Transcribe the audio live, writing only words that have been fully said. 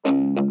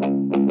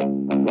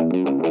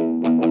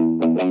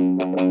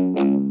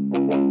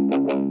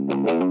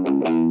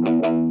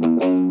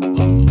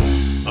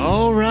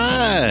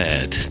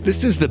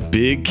This is the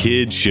Big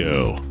Kid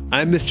Show.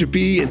 I'm Mr.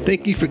 B, and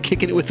thank you for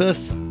kicking it with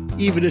us,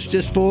 even if it's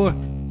just for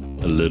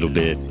a little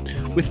bit.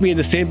 With me in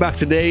the sandbox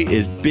today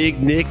is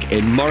Big Nick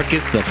and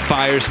Marcus, the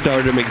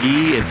Firestarter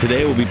McGee, and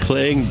today we'll be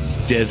playing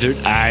Desert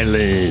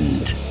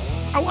Island.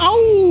 Ow,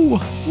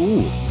 ow!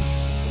 Ooh.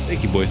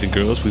 Thank you, boys and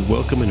girls. We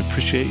welcome and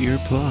appreciate your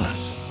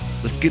applause.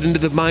 Let's get into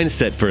the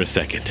mindset for a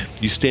second.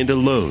 You stand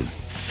alone,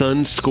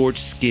 sun-scorched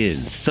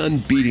skin,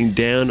 sun beating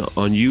down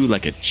on you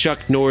like a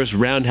Chuck Norris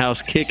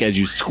roundhouse kick as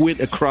you squint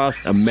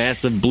across a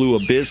massive blue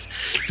abyss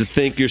to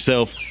think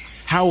yourself,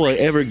 how will I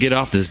ever get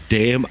off this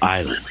damn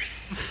island?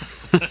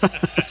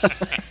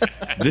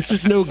 This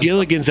is no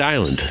Gilligan's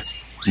Island.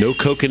 No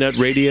coconut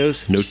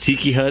radios, no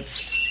tiki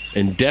huts,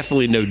 and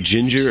definitely no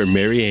Ginger or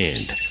Mary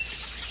Ann.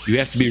 You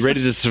have to be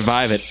ready to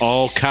survive at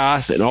all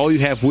costs, and all you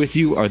have with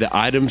you are the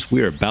items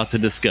we are about to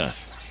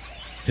discuss.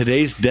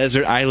 Today's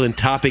Desert Island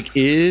topic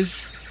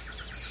is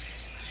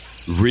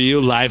real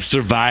life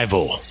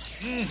survival.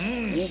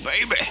 Oh,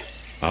 baby.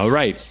 All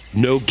right,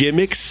 no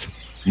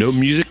gimmicks, no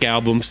music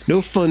albums,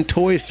 no fun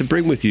toys to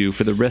bring with you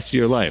for the rest of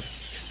your life.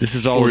 This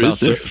is all about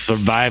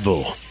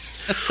survival.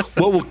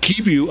 What will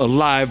keep you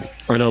alive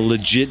on a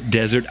legit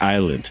desert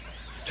island?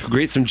 To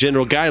create some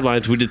general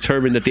guidelines, we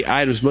determined that the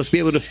items must be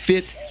able to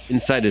fit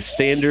inside a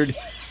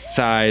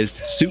standard-sized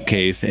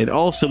suitcase and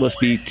also must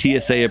be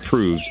TSA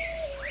approved,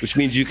 which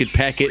means you could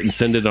pack it and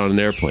send it on an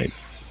airplane.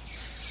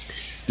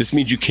 This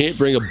means you can't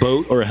bring a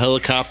boat or a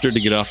helicopter to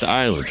get off the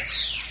island.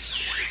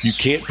 You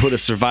can't put a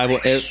survival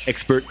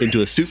expert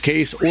into a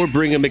suitcase or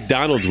bring a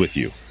McDonald's with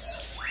you.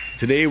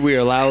 Today, we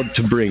are allowed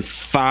to bring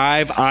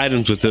 5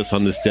 items with us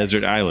on this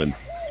desert island.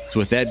 So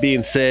with that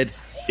being said,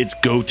 it's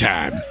go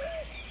time.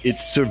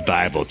 It's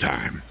survival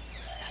time.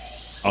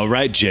 All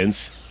right,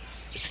 gents.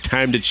 It's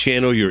time to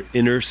channel your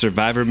inner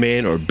Survivor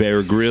Man or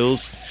Bear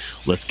Grylls.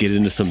 Let's get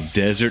into some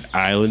desert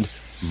island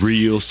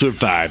real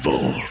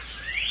survival.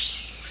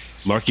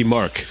 Marky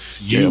Mark,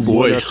 you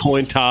won our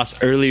coin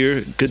toss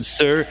earlier. Good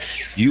sir.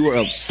 You are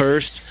up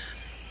first.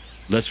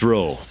 Let's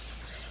roll.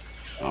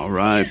 All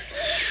right.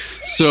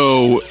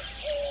 So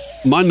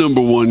my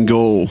number one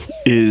goal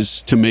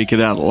is to make it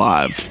out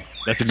alive.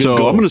 That's a good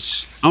goal.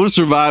 I'm gonna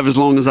survive as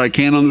long as I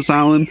can on this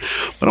island,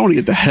 but I want to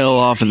get the hell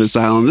off of this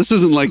island. This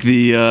isn't like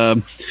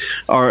the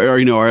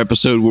our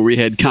episode where we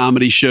had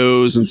comedy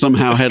shows and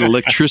somehow had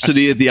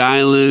electricity at the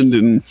island,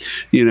 and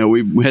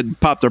we had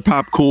popped our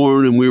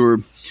popcorn and we were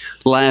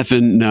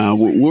laughing. No,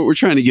 we're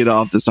trying to get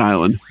off this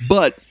island,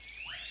 but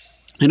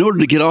in order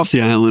to get off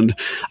the island,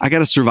 I got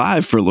to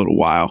survive for a little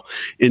while.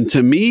 And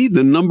to me,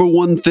 the number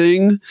one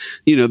thing,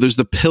 there's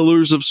the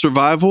pillars of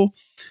survival.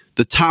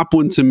 The top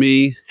one to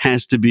me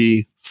has to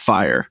be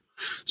fire.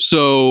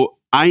 So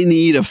I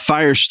need a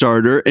fire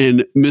starter,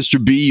 and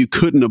Mr. B, you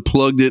couldn't have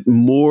plugged it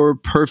more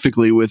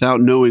perfectly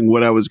without knowing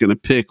what I was going to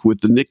pick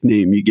with the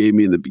nickname you gave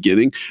me in the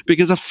beginning,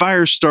 because a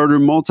fire starter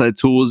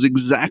multi-tool is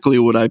exactly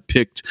what I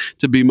picked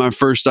to be my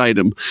first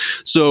item.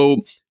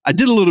 So I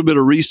did a little bit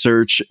of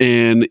research,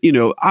 and,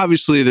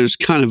 obviously there's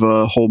kind of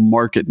a whole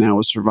market now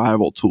of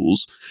survival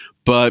tools,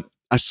 but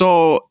I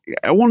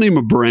won't name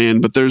a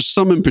brand, but there's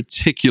some in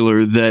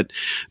particular that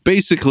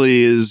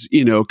basically is,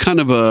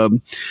 kind of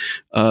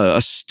a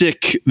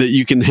stick that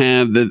you can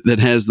have that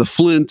has the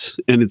flint,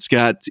 and it's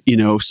got,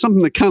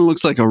 something that kind of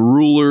looks like a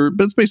ruler,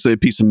 but it's basically a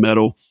piece of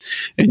metal,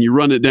 and you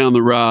run it down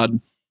the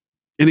rod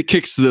and it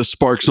kicks the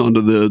sparks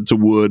onto the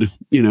wood,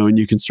 and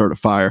you can start a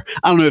fire.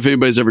 I don't know if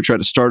anybody's ever tried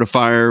to start a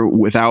fire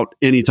without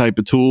any type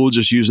of tool,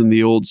 just using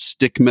the old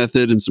stick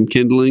method and some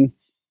kindling.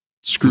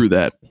 Screw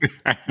that.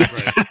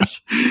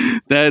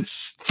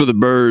 That's for the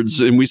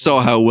birds. And we saw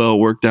how well it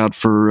worked out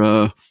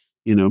for,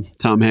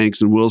 Tom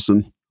Hanks and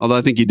Wilson. Although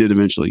I think he did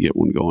eventually get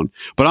one going.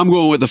 But I'm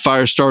going with the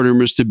fire starter,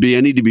 Mr. B.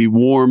 I need to be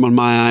warm on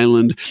my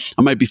island.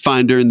 I might be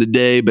fine during the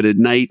day, but at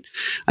night,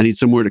 I need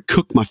somewhere to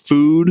cook my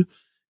food.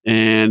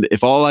 And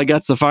if all I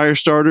got's the fire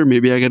starter,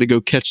 maybe I got to go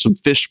catch some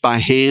fish by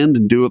hand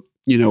and do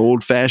it,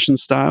 old fashioned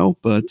style.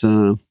 But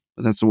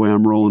that's the way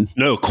I'm rolling.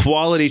 No,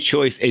 quality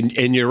choice.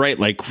 And you're right.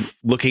 Like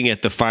looking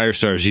at the fire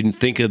starters, you didn't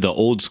think of the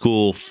old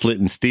school flint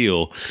and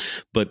steel,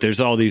 but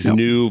there's all these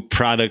new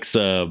products.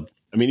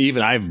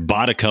 Even I've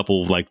bought a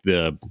couple of like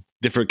the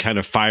different kind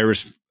of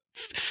fires.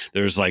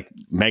 There's like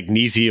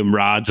magnesium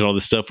rods and all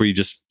this stuff where you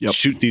just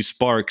shoot these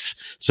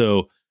sparks.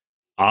 So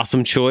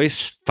awesome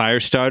choice. Fire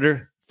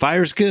starter.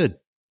 Fire's good.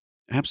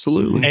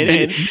 Absolutely.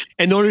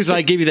 And the only reason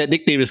I gave you that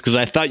nickname is because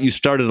I thought you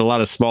started a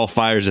lot of small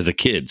fires as a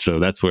kid. So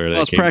that's where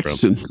that came from. I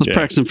was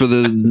practicing for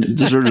the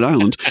deserted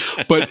island.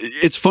 But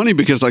it's funny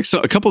because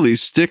a couple of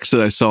these sticks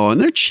that I saw,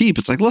 and they're cheap.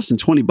 It's like less than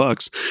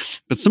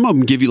 $20, but some of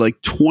them give you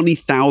like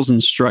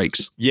 20,000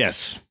 strikes.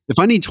 Yes. If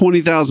I need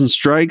 20,000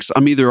 strikes,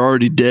 I'm either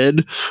already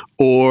dead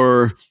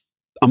or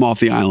I'm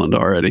off the island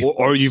already.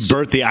 Or you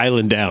burnt the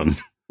island down.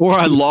 Or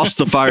I lost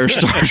the fire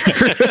starter.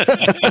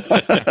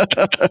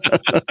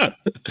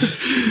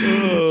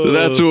 So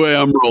that's the way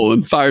I'm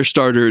rolling. Fire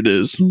starter it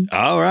is.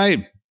 All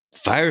right.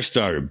 Fire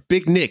starter.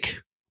 Big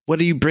Nick, what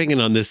are you bringing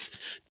on this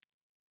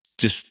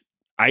just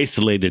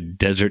isolated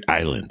desert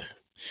island?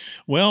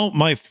 Well,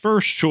 my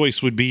first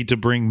choice would be to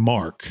bring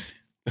Mark,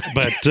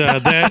 but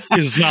that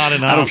is not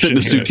an option. I don't fit in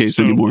a suitcase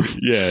anymore.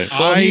 Yeah.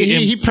 Well,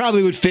 he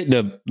probably would fit in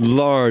a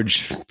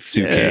large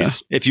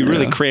suitcase if you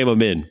really cram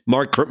him in.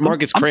 Mark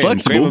is cram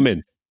him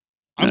in.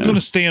 I'm going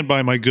to stand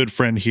by my good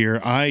friend here.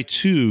 I,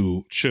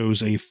 too,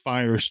 chose a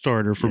fire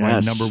starter for my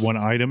number one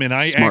item, and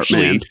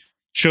I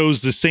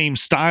chose the same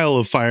style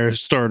of fire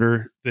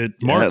starter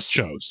that Mark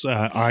chose.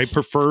 I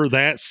prefer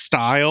that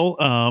style.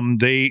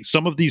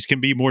 Some of these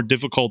can be more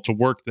difficult to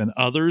work than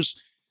others.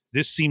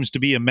 This seems to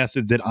be a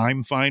method that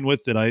I'm fine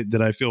with, that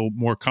I feel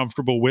more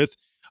comfortable with.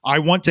 I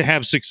want to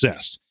have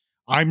success.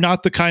 I'm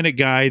not the kind of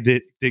guy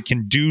that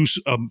can do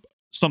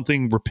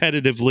something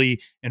repetitively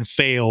and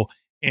fail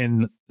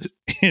and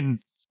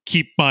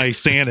keep my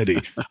sanity.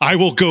 I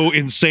will go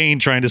insane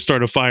trying to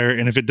start a fire,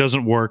 and if it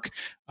doesn't work,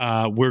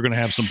 we're going to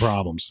have some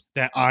problems.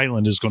 That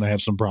island is going to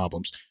have some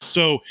problems.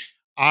 So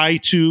I,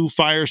 too,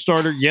 fire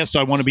starter. Yes,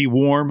 I want to be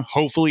warm.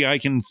 Hopefully I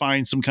can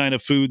find some kind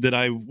of food that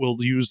I will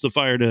use the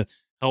fire to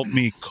help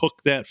me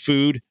cook that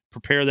food,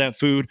 prepare that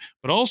food.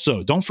 But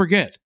also, don't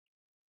forget,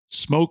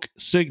 smoke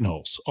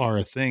signals are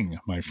a thing,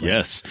 my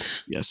friend.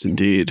 Yes,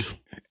 indeed.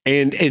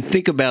 And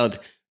think about,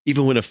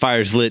 even when a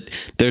fire's lit,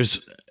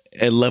 there's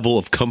a level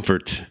of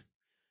comfort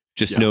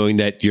just knowing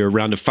that you're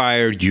around a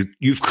fire.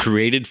 You've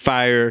created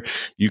fire.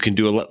 You can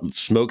do a lot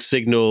smoke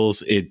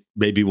signals. It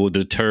maybe will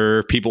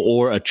deter people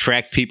or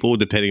attract people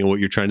depending on what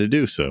you're trying to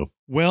do. So,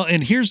 well,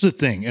 and here's the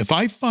thing: if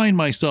I find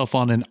myself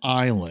on an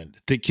island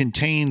that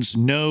contains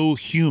no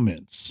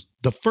humans,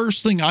 the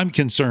first thing I'm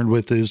concerned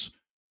with is,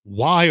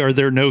 why are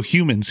there no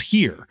humans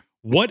here?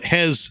 What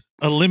has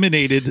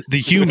eliminated the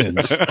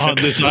humans on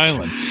this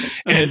island?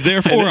 And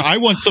therefore, I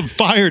want some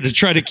fire to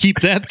try to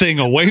keep that thing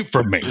away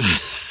from me.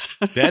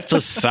 That's a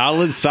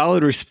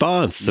solid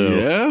response.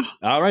 So,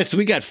 all right. So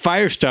we got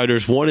fire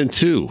starters 1 and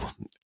 2.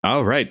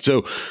 All right.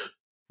 So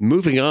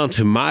moving on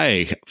to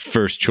my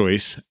first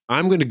choice,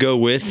 I'm going to go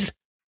with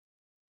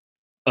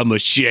a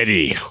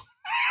machete.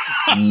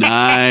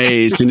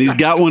 Nice. And he's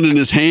got one in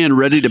his hand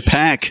ready to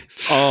pack.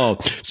 Oh,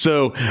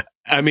 so,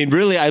 I mean,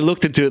 really, I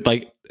looked into it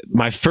like,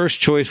 my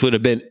first choice would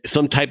have been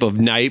some type of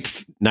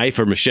knife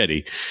or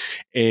machete.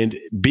 And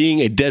being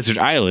a desert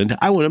island,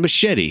 I want a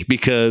machete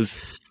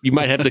because you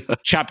might have to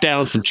chop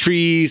down some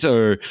trees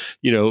or,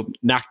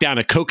 knock down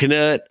a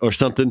coconut or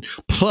something.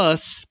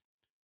 Plus,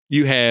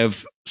 you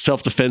have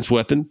self-defense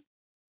weapon,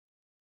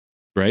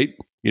 right?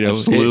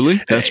 Absolutely.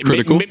 That's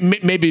critical.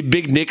 Maybe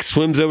Big Nick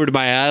swims over to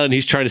my island.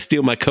 He's trying to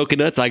steal my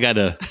coconuts. I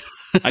gotta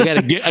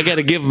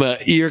give him a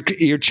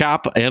ear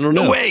chop. I don't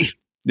know. No way.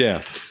 Yeah.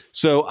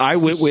 So I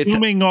went with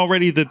assuming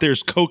already that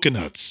there's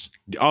coconuts.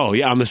 Oh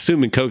yeah, I'm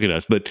assuming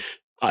coconuts, but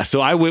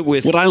so I went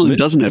with what island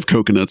doesn't have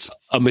coconuts?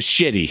 A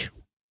machete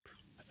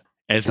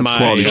as That's my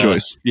quality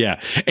choice.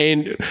 Yeah,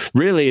 and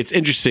really, it's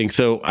interesting.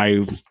 So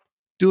I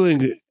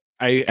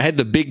had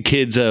the Big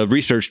Kids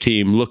research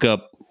team look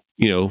up,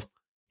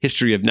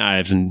 history of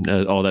knives and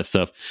all that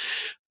stuff.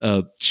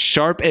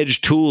 Sharp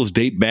edge tools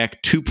date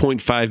back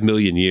 2.5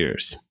 million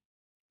years.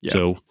 Yeah.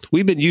 So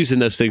we've been using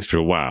those things for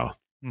a while.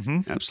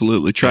 Mm-hmm.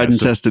 Absolutely. Tried and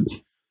tested.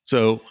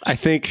 So I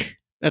think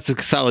that's a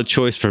solid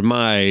choice for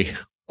my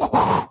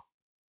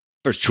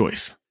first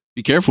choice.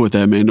 Be careful with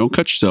that, man. Don't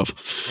cut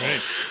yourself. Right.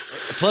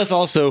 Plus,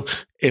 also,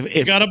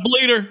 if got a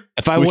bleeder,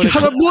 if I want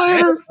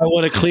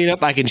to clean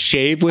up, I can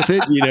shave with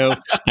it.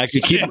 I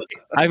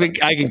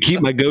can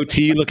keep my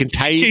goatee looking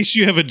tight in case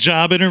you have a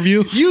job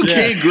interview. You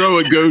can't grow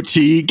a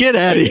goatee. Get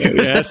out of here.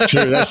 Yeah,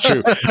 that's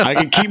true. I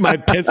can keep my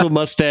pencil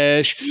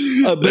mustache.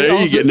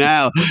 There you go.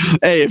 Now,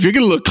 hey, if you're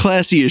gonna look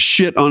classy as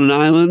shit on an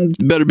island,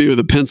 better be with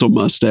a pencil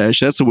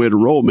mustache. That's the way to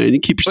roll, man. You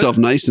keep yourself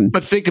nice and.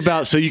 But think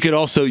about, so you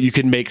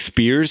can make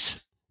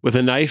spears with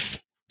a knife.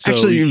 So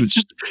actually,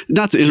 just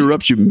not to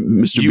interrupt you,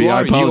 Mr. B.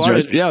 I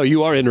apologize.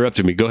 You are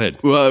interrupting me. Go ahead.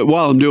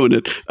 While I'm doing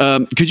it,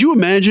 could you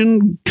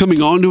imagine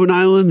coming onto an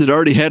island that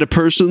already had a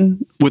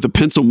person with a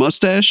pencil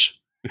mustache?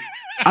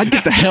 I'd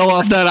get the hell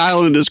off that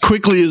island as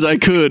quickly as I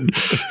could.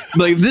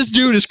 Like, this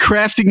dude is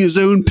crafting his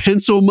own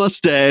pencil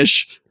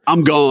mustache.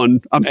 I'm gone.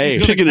 I'm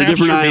picking a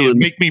different island.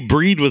 Make me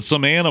breed with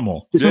some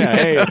animal.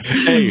 Yeah.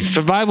 Hey,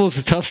 survival is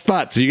a tough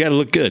spot, so you got to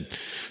look good.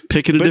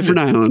 Picking a different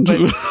island.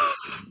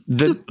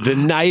 The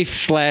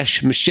knife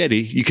 / machete,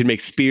 you can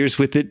make spears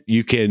with it.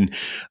 You can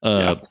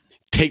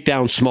take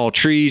down small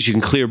trees. You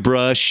can clear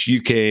brush.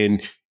 You can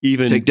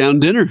even take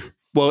down dinner.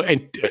 Well,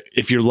 and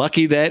if you're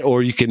lucky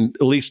or you can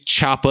at least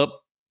chop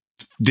up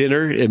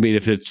dinner. I mean,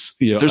 if it's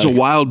there's a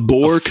wild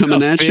boar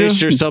coming at you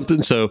or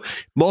something. So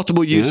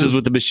multiple uses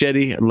with the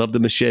machete. I love the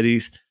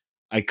machetes.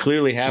 I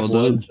clearly have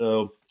one.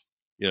 So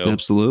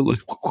absolutely.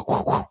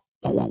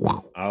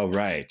 All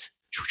right,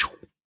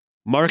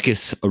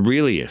 Marcus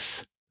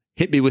Aurelius.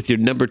 Hit me with your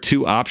number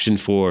 2 option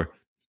for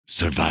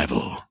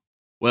survival.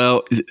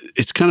 Well,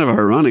 it's kind of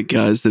ironic,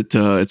 guys, that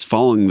it's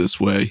falling this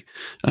way.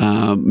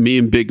 Me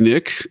and Big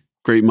Nick,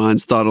 great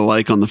minds thought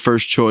alike on the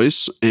first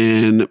choice.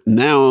 And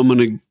now I'm going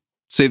to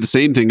say the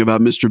same thing about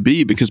Mr.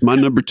 B because my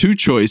number 2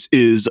 choice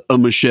is a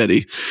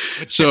machete.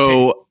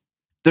 So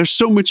there's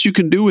so much you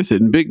can do with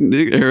it. And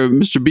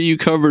Mr. B, you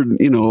covered,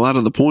 a lot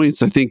of the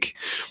points. I think,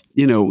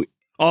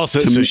 Also,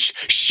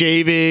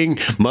 shaving,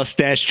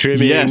 mustache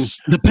trimming. Yes,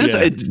 the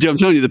pencil. Yeah. I'm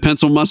telling you, the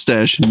pencil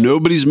mustache.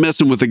 Nobody's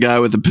messing with the guy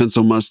with the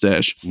pencil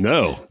mustache.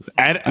 No,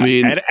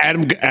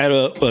 Adam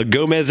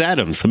Gomez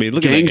Adams. I mean,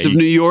 look Gangs at that of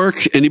New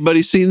York.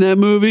 Anybody seen that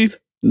movie?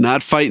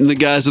 Not fighting the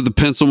guys with the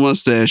pencil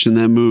mustache in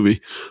that movie.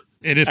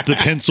 And if the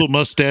pencil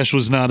mustache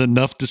was not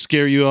enough to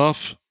scare you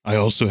off, I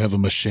also have a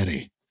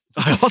machete.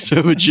 I also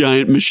have a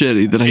giant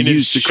machete that I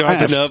use to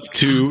craft. Sharp enough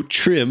to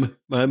trim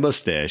my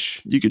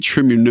mustache. You could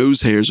trim your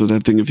nose hairs with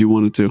that thing if you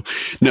wanted to.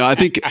 No, I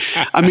think,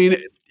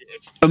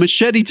 a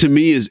machete to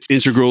me is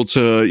integral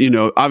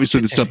to,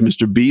 obviously the stuff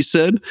Mr. B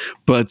said,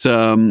 but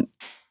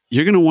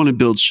you're going to want to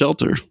build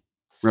shelter,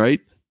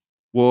 right?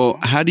 Well,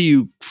 how do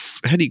you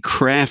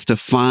craft a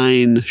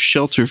fine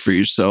shelter for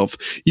yourself?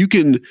 You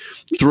can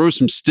throw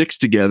some sticks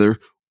together,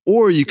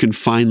 or you can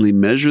finely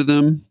measure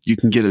them. You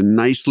can get a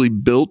nicely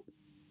built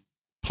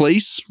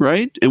place,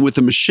 right? And with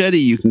a machete,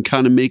 you can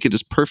kind of make it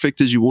as perfect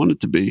as you want it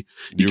to be.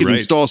 You can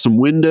install some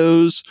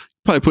windows,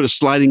 probably put a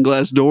sliding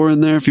glass door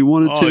in there if you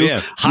wanted to.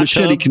 Yeah.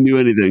 Machete can do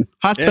anything.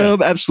 Hot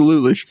tub,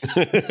 absolutely.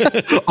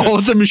 All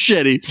with a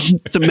machete.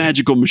 It's a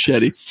magical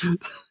machete.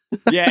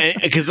 Yeah,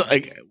 because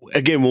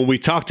again, when we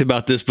talked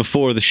about this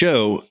before the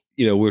show,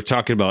 we were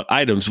talking about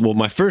items. Well,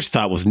 my first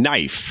thought was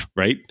knife,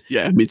 right?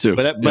 Yeah, me too.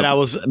 But I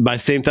was, my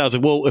same thought was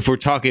like, well, if we're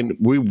talking,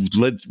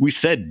 we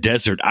said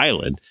desert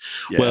island.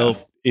 Yeah.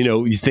 Well,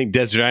 you think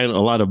desert island,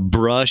 a lot of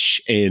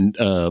brush and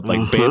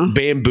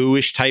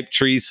bamboo-ish type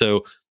trees.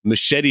 So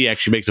machete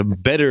actually makes a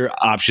better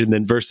option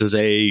than versus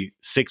a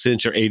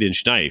 6-inch or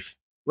 8-inch knife.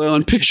 Well,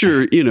 and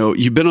picture,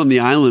 you've been on the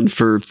island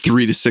for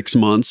 3 to 6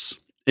 months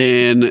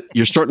and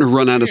you're starting to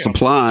run out of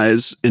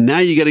supplies. And now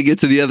you got to get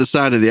to the other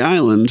side of the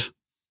island.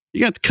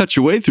 You got to cut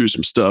your way through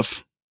some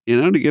stuff,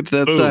 to get to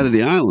that side of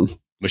the island.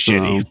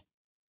 Machete. So,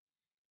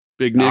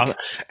 Big Nick.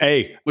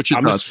 Hey, what's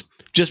your thoughts?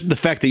 Just the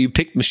fact that you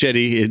picked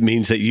machete, it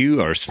means that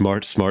you are a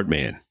smart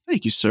man.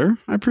 Thank you, sir.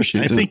 I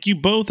appreciate that. I think you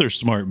both are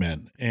smart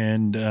men.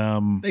 And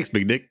thanks,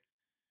 Big Nick.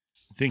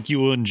 Think you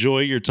will enjoy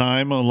your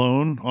time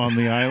alone on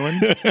the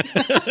island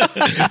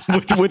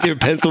with your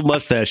pencil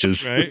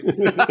mustaches, right?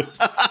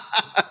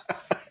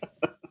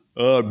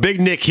 Big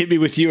Nick, hit me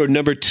with your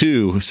number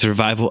 2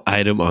 survival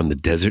item on the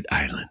desert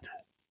island.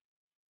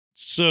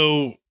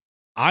 So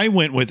I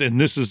went with,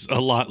 and this is a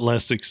lot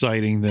less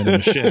exciting than a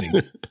machete,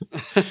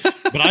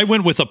 but I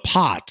went with a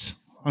pot.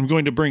 I'm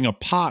going to bring a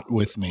pot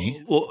with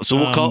me. Well, so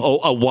we'll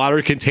call a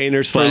water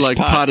container / for like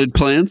pot. Potted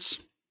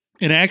plants.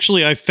 And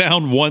actually, I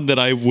found one that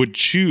I would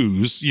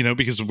choose,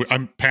 because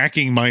I'm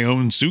packing my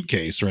own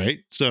suitcase, right?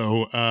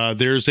 So I'm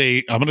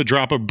going to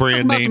drop a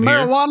brand name here.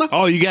 Marijuana?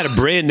 Oh, you got a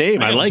brand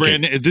name. I like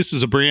it. This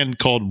is a brand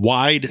called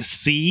Wide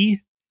Sea,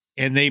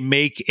 and they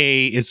make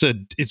it's a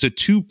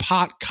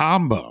 2-pot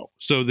combo.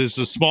 So there's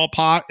a small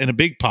pot and a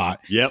big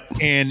pot. Yep.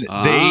 And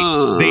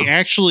they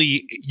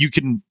actually, you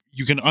can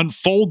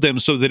unfold them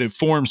so that it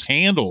forms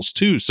handles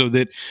too. So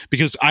that,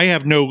 because I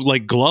have no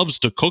gloves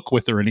to cook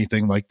with or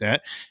anything like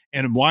that.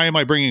 And why am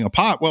I bringing a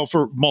pot? Well,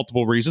 for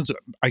multiple reasons.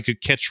 I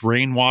could catch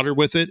rainwater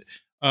with it.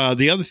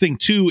 The other thing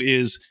too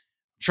is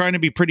trying to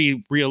be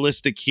pretty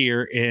realistic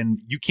here. And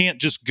you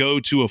can't just go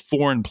to a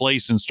foreign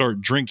place and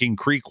start drinking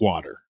creek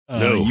water.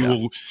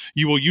 You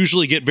will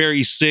usually get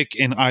very sick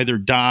and either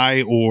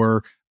die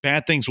or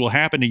bad things will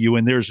happen to you.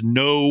 And there's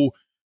no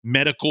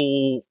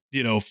medical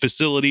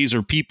facilities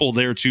or people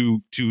there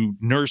to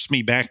nurse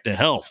me back to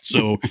health.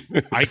 So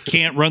I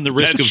can't run the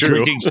risk of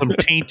drinking some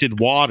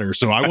tainted water.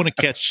 So I want to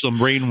catch some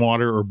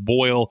rainwater or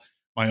boil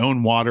my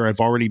own water.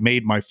 I've already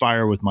made my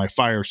fire with my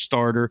fire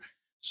starter.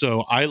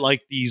 So I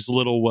like these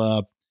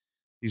little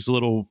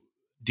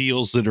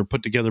deals that are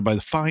put together by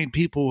the fine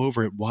people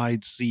over at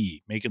Wide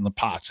Sea making the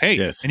pots. Hey,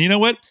 yes. And you know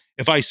what?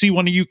 If I see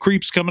one of you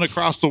creeps coming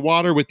across the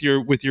water with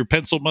your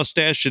pencil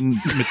mustache and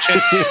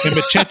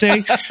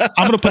machete,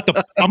 I'm gonna put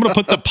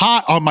the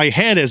pot on my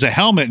head as a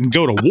helmet and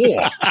go to war.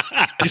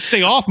 Just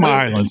stay off my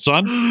island,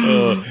 son.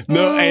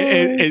 No,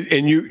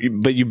 and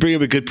you bring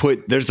up a good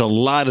point. There's a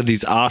lot of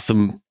these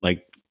awesome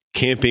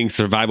camping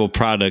survival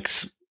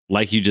products,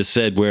 like you just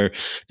said, where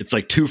it's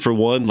 2 for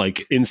 1.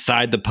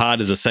 Inside the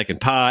pot is a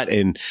second pot,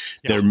 and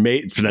they're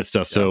made for that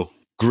stuff. So.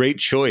 Great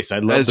choice. I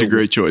love that's a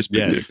great choice.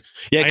 Yes.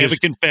 Yeah. I have a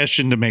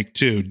confession to make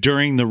too.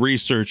 During the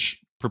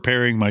research,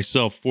 preparing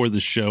myself for the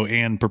show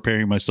and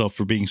preparing myself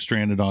for being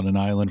stranded on an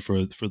island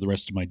for the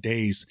rest of my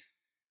days,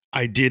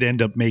 I did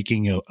end up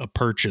making a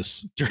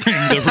purchase during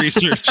the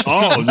research.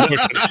 I'm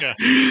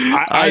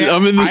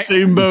in the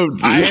same boat.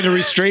 I had to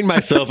restrain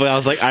myself. I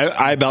was like,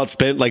 I about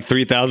spent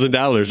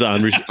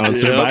 $3,000 on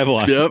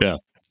survival. Yep. Yeah.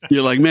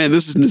 You're like, man,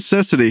 this is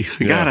necessity.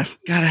 I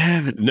gotta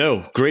have it.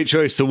 No, great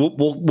choice. So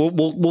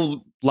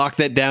we'll lock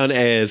that down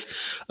as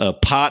a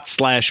pot /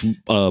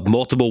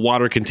 multiple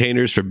water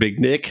containers for Big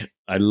Nick.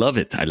 I love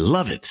it.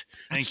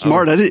 That's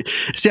smart.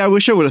 I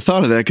wish I would have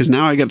thought of that, because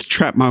now I got to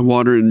trap my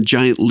water in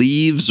giant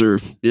leaves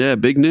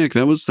Big Nick.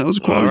 That was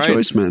a quality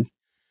choice, man.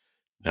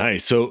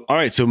 Nice. So, all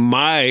right. So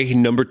my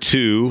number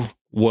 2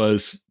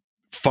 was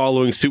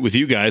following suit with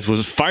you guys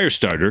was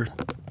Firestarter.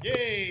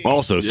 Yay!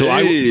 Also, so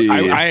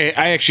I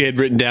actually had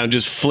written down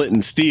just flint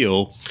and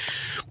steel.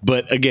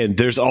 But again,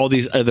 there's all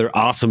these other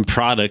awesome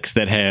products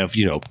that have,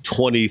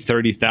 20,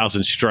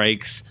 30,000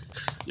 strikes.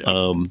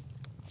 Yeah.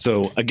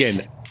 So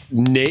again,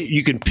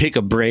 you can pick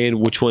a brand,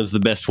 which one's the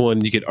best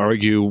one. You could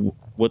argue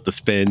what to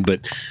spend,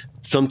 but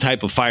some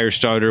type of fire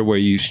starter where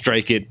you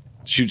strike it,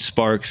 shoot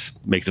sparks,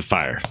 makes a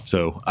fire.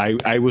 So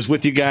I was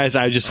with you guys.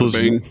 I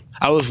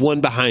was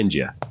one behind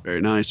you. Very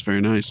nice.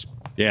 Very nice.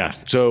 Yeah.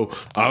 So,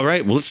 all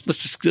right. Well,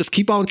 let's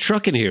keep on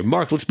trucking here.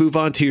 Mark, let's move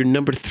on to your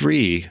number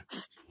 3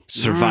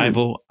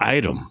 survival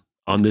item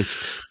on this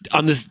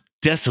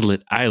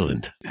desolate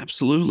island.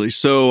 Absolutely.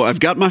 So I've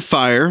got my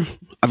fire.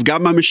 I've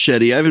got my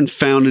machete. I haven't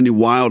found any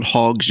wild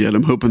hogs yet.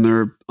 I'm hoping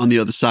they're on the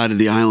other side of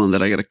the island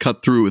that I got to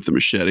cut through with the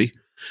machete.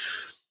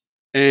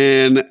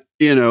 And,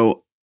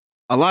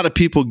 a lot of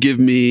people give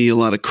me a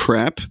lot of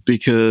crap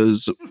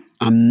because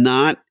I'm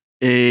not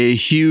a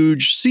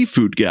huge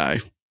seafood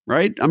guy.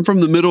 Right? I'm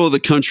from the middle of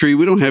the country.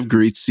 We don't have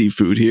great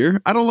seafood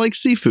here. I don't like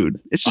seafood.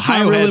 It's just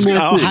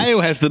Ohio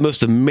has the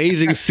most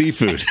amazing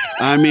seafood.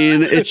 I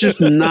mean, it's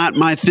just not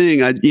my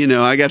thing.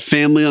 I got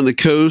family on the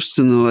coast,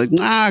 and they're like,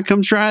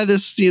 come try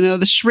this.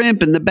 The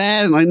shrimp and the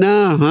bass. I'm like,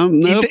 no,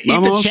 nope. Eat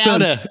the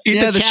chowder. Eat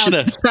the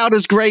chowder. The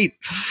chowder's great,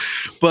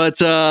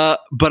 but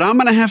I'm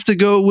gonna have to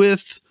go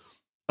with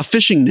a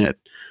fishing net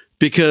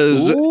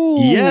because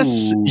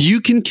yes,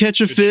 you can catch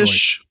a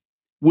fish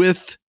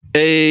with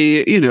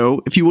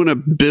if you want to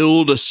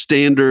build a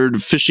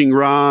standard fishing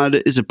rod,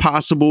 is it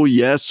possible?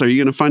 Yes. Are you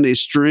going to find a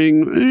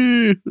string?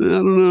 I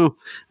don't know.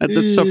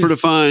 That's tougher to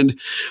find.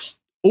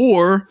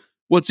 Or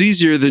what's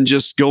easier than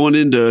just going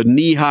into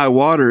knee-high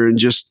water and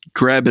just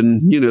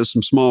grabbing,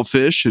 some small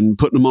fish and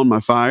putting them on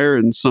my fire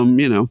and some,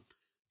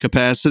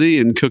 capacity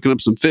and cooking up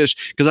some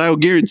fish. Because I will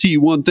guarantee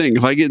you one thing.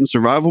 If I get in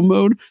survival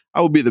mode,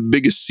 I will be the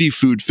biggest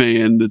seafood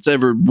fan that's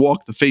ever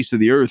walked the face of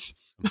the earth.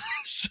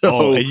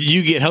 So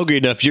you get hungry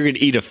enough, you're going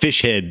to eat a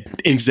fish head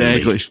instantly.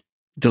 Exactly.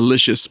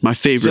 Delicious. My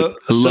favorite.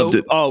 I loved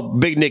it. Oh,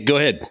 Big Nick, go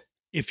ahead.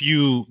 If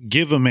you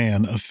give a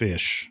man a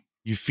fish,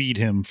 you feed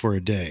him for a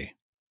day.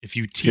 If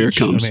you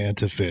teach a man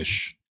to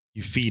fish,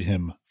 you feed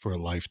him for a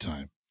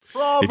lifetime.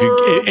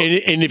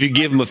 If you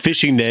give him a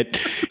fishing net,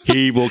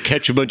 he will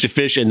catch a bunch of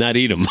fish and not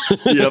eat them.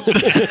 Yep.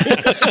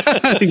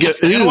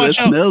 That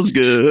smells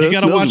good. You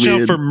got to watch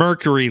out for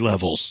mercury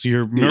levels.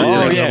 Your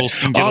mercury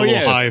levels can get a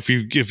little high if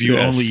you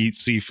only eat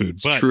seafood.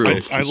 But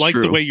I like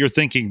the way you're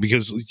thinking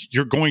because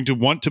you're going to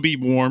want to be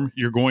warm.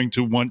 You're going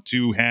to want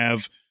to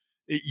have.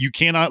 You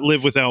cannot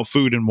live without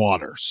food and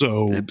water.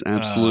 So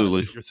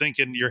absolutely, you're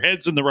thinking your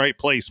head's in the right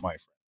place, my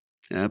friend.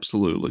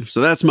 Absolutely. So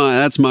that's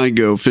my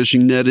go.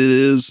 Fishing net it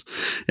is,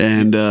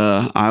 and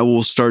I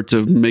will start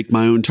to make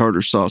my own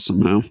tartar sauce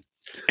somehow.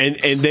 And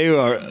they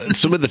are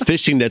some of the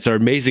fishing nets are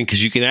amazing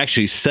because you can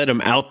actually set them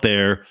out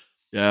there,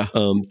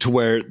 to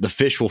where the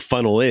fish will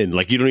funnel in.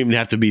 Like you don't even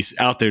have to be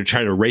out there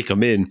trying to rake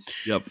them in.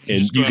 Yep.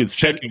 And you can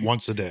check it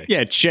once a day.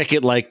 Yeah, check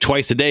it like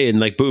twice a day, and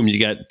like boom, you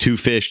got 2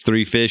 fish,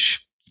 3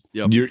 fish.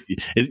 Yep.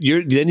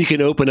 Then you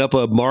can open up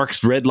a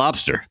Mark's Red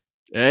Lobster.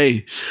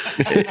 Hey,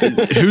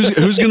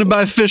 who's going to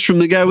buy fish from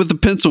the guy with the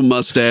pencil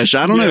mustache?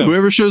 I don't know.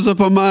 Whoever shows up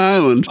on my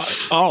island.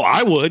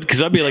 I would,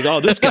 because I'd be like,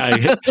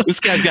 this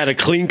guy's got a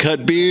clean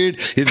cut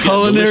beard. He's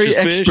culinary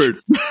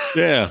expert.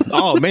 Yeah.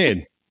 Oh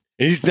man,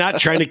 and he's not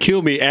trying to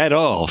kill me at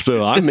all.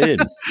 So I'm in.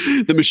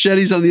 The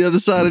machete's on the other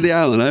side of the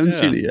island. I haven't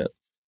seen it yet.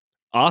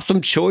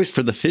 Awesome choice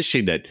for the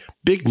fishing net,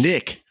 Big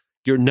Nick.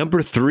 Your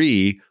number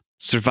 3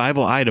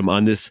 survival item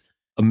on this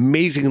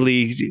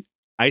amazingly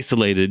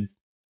isolated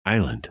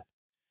island.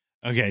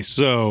 Okay,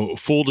 so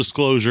full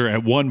disclosure,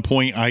 at one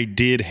point I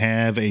did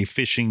have a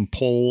fishing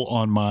pole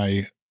on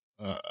my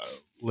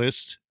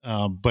list,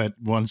 but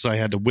once I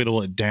had to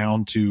whittle it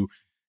down to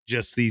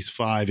just these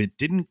 5, it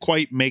didn't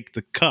quite make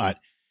the cut.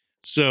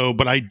 So,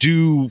 but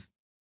I'm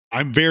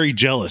very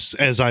jealous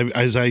as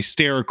I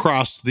stare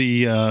across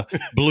the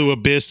blue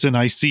abyss and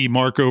I see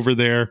Mark over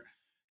there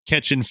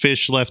catching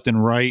fish left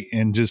and right,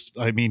 and he's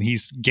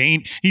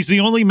the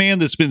only man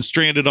that's been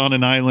stranded on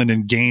an island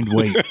and gained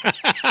weight.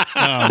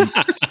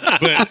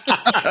 But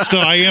so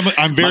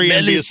I'm very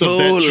envious of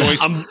that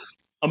choice.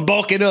 I'm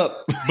bulking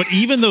up. But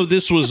even though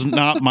this was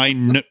not my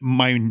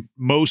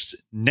most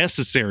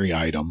necessary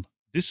item,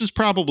 this is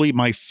probably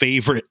my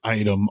favorite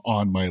item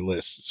on my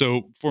list.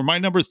 So for my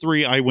number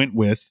 3, I went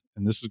with,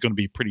 and this is going to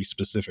be pretty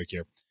specific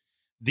here,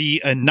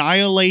 the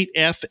Annihilate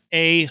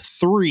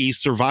FA3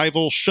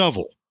 Survival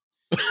Shovel.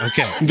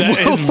 Okay,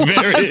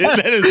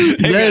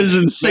 that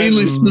is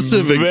insanely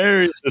specific.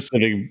 Very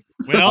specific.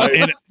 Well,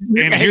 and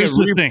here's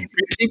the thing.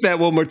 Repeat that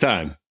one more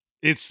time.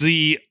 It's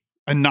the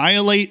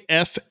Annihilate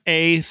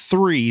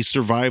FA3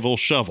 Survival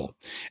Shovel.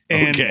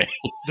 And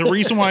the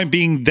reason why I'm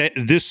being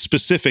this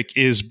specific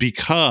is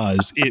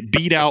because it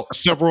beat out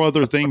several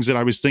other things that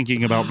I was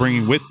thinking about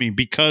bringing with me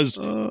because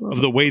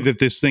of the way that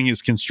this thing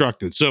is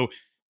constructed. So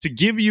to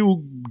give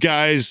you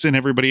guys and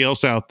everybody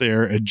else out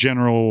there a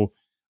general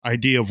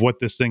idea of what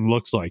this thing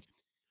looks like.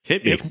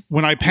 Hit me.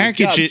 When I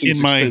package it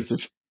in my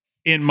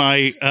in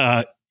my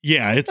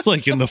it's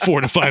like in the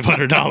 $400 to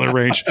 $500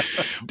 range.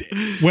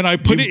 When I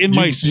put it in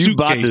my suitcase, you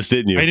bought this,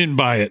 didn't you? I didn't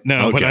buy it,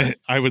 no, Okay. but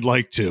I would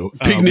like to.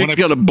 Big Nick's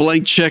got a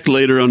blank check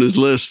later on his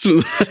list.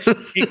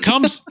 it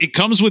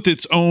comes with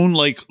its own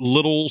like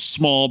little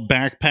small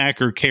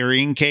backpack or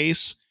carrying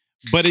case,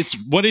 but it's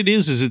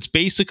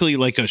basically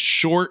like a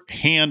short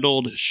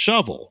handled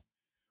shovel,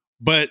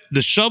 but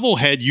the shovel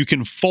head you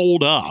can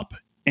fold up,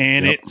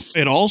 and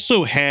it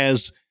also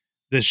has.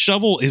 The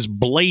shovel is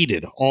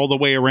bladed all the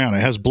way around.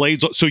 It has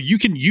blades, so you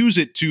can use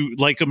it to,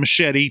 like a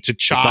machete, to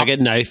chop. It's like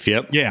a knife,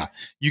 yep. Yeah,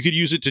 you could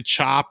use it to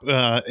chop,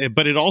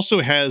 but it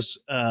also has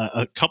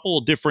a couple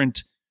of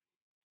different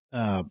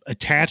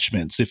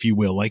attachments, if you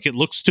will. Like, it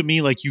looks to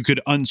me like you could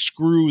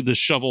unscrew the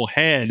shovel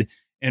head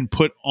and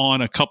put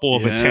on a couple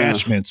of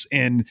attachments,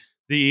 and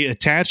the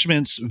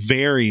attachments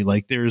vary.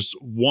 Like, there's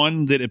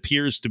one that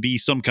appears to be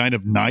some kind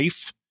of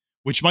knife,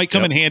 which might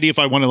come in handy if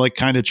I want to like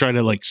kind of try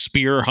to like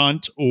spear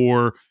hunt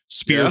or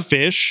spear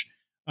fish.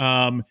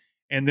 And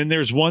then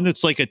there's one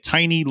that's like a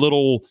tiny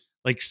little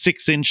like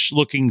 6-inch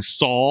looking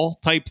saw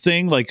type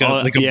thing, like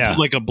a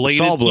blade,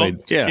 saw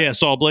blade.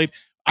 Saw blade.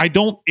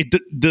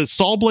 The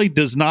saw blade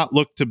does not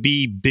look to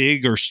be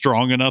big or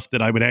strong enough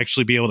that I would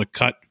actually be able to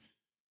cut,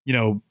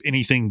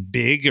 anything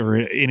big or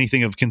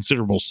anything of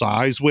considerable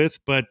size with.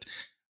 But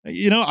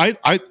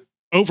I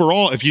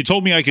overall, if you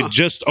told me I could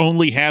just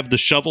only have the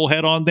shovel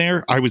head on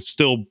there, I would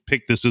still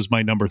pick this as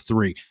my number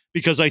 3,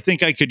 because I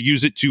think I could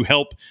use it to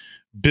help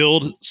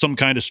build some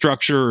kind of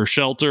structure or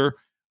shelter.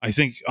 I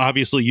think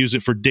obviously use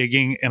it for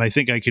digging, and I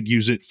think I could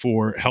use it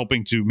for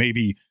helping to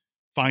maybe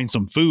find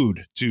some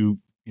food to,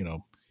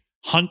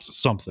 hunt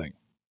something.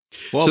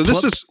 Well, so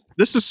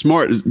this is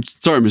smart.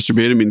 Sorry, Mr.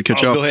 B, I didn't mean to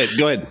cut you off.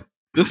 Go ahead.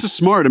 This is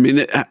smart. I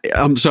mean,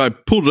 I'm sorry, I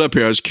pulled it up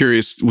here. I was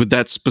curious with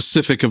that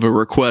specific of a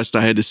request. I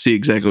had to see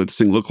exactly what this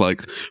thing looked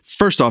like.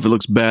 First off, it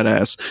looks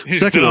badass.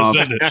 Second off,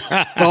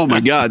 oh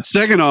my God.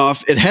 Second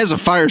off, it has a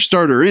fire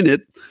starter in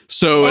it.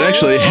 So it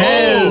actually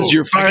has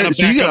your fire.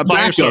 So you got a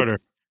backup.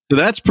 Starter. So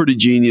that's pretty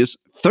genius.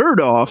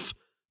 Third off,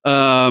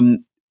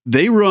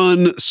 they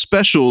run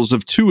specials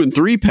of 2 and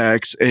 3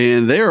 packs,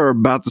 and they are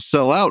about to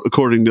sell out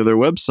according to their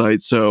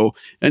website. So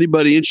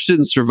anybody interested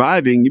in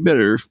surviving, you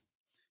better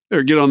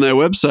get on that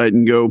website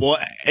and go buy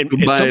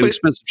an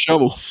expensive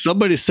shovel.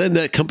 Somebody send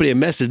that company a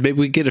message. Maybe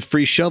we get a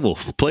free shovel.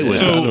 Play with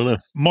it. I don't know.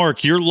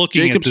 Mark, you're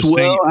looking Jacob's at this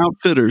Well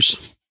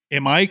Outfitters.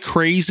 Am I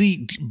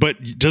crazy?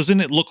 But doesn't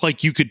it look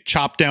like you could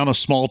chop down a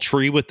small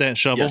tree with that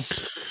shovel?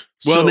 Yes.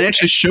 Well, they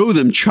actually show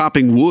them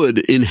chopping wood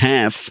in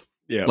half.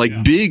 Yeah,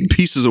 big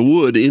pieces of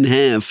wood in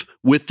half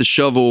with the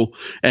shovel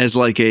as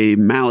like a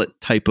mallet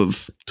type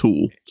of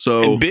tool.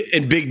 So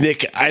and Big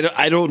Nick,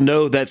 I don't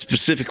know that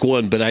specific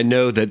one, but I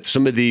know that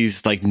some of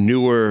these like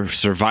newer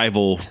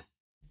survival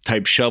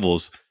type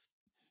shovels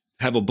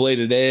have a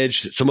bladed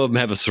edge. Some of them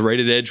have a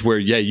serrated edge where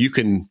you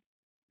could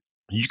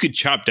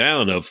chop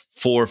down a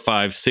 4,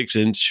 5,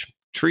 6-inch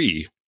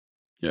tree.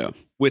 Yeah.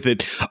 With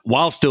it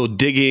while still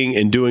digging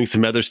and doing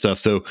some other stuff.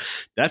 So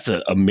that's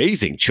an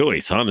amazing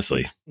choice,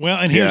 honestly. Well,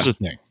 and here's the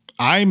thing.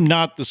 I'm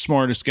not the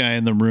smartest guy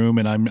in the room,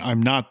 and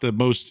I'm not the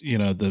most,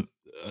 you're at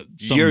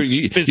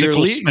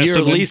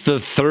least the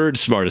third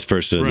smartest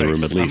person in the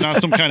room, at least. I'm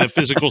not some kind of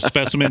physical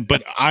specimen,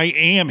 but I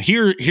am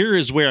here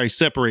is where I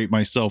separate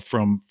myself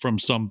from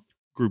some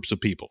groups of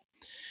people.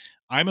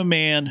 I'm a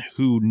man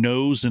who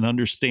knows and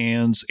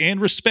understands and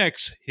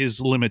respects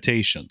his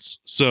limitations.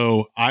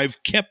 So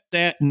I've kept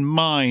that in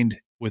mind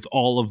with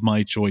all of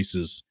my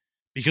choices,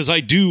 because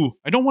I don't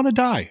want to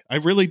die. I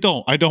really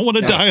don't. I don't want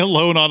to die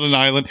alone on an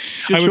island.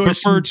 I would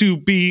prefer to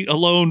be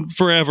alone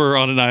forever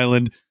on an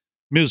island,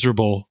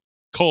 miserable,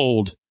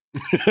 cold,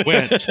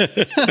 wet,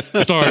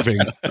 starving,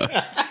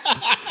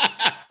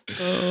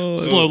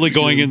 slowly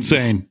going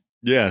insane.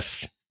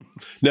 Yes.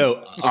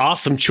 No,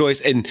 awesome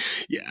choice. And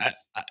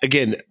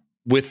again,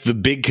 with the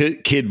big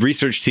kid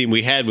research team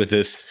we had with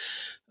this,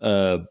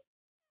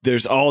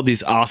 there's all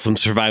these awesome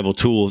survival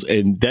tools,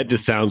 and that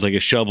just sounds like a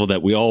shovel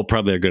that we all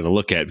probably are going to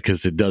look at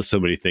because it does so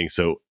many things.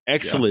 So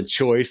excellent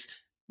choice.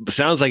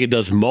 Sounds like it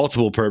does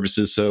multiple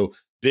purposes. So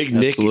Big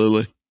Nick,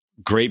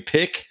 great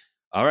pick.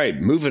 All right,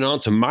 moving on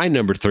to my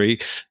number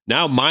 3.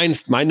 Now my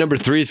number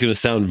 3 is going to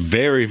sound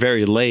very,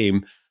 very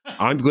lame.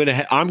 I'm going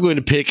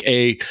to pick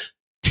a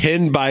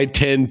 10 by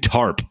 10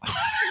 tarp.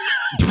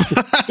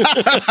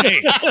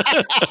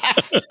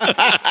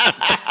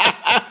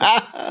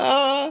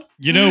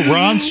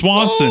 Ron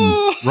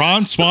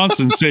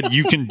Swanson said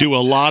you can do a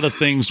lot of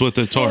things with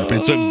a tarp.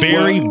 It's a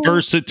very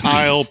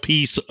versatile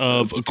piece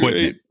of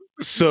equipment. Great.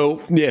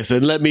 So yes,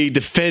 and let me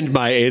defend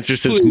my answer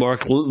since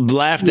Mark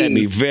laughed at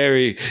me.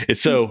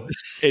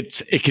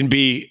 It can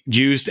be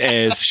used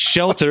as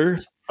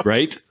shelter,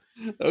 right?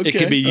 Okay, it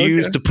can be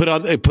used to put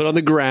on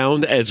the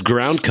ground as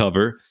ground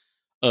cover.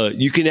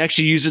 You can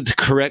actually use it to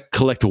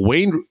collect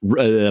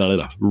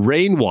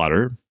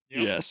rainwater.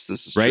 Yes,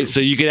 this is right. True.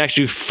 So you can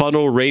actually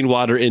funnel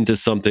rainwater into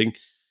something,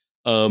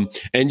 and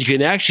you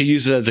can actually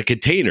use it as a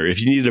container if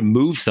you need to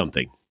move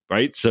something.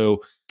 Right.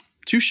 So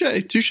touche.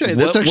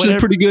 That's actually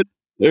pretty good.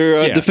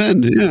 or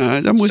defend.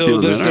 Yeah, I'm with you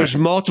on that. There's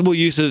multiple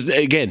uses.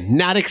 Again,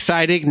 not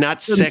exciting,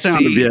 not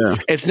sexy.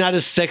 It's not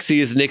as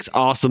sexy as Nick's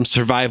awesome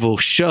survival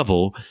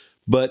shovel,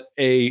 but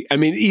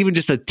even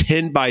just a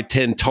 10 by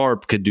 10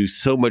 tarp could do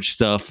so much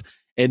stuff.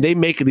 And they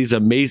make these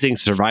amazing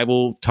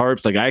survival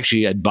tarps. Like I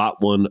actually had bought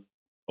one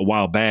a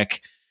while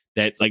back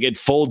that like it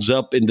folds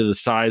up into the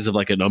size of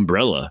like an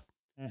umbrella.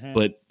 Mm-hmm.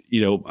 But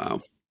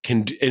wow.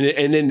 And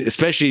then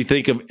especially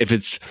think of if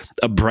it's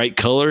a bright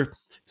color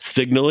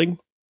signaling.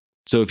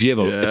 So if you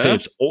have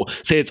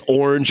say it's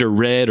orange or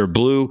red or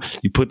blue,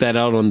 you put that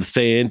out on the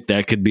sand,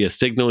 that could be a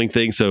signaling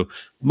thing. So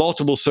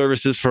multiple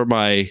services for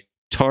my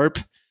tarp.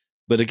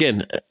 But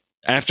again,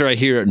 after I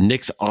hear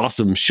Nick's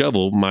awesome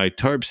shovel, my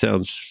tarp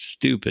sounds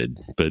stupid,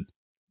 but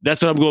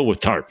that's what I'm going with,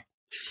 tarp.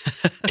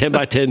 10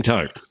 by 10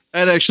 tarp.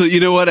 And actually, you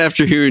know what?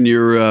 After hearing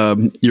your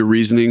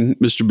reasoning,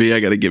 Mr. B, I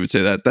got to give it to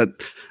you.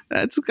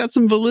 That's got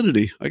some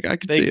validity. I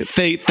could see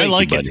it. I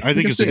like it. I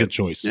think it's a good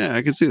choice. Yeah,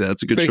 I can see that.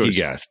 It's a good choice. Thank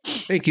you, guys.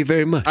 Thank you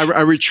very much.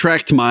 I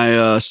retract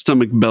my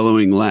stomach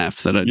bellowing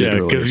laugh that I did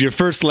earlier. Because your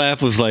first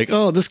laugh was like,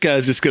 oh, this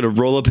guy's just going to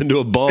roll up into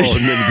a ball. And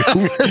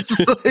then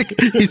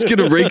he's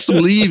going to rake some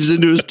leaves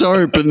into his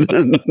tarp. And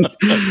then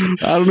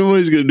I don't know what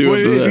he's going to do.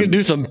 He's going to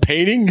do some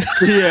painting?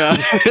 Yeah.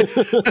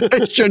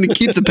 He's trying to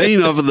keep the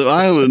paint off of the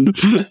island.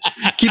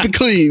 Keep it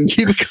clean.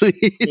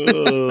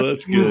 Oh,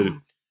 that's good.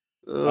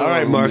 All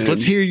right, Mark. Man.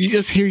 Let's hear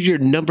your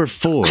number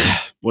 4.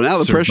 Well, now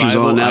the pressure's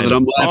on. Now that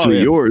I'm laughing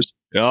at yours.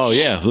 Oh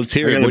yeah, let's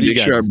hear it. What do you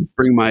got? Sure I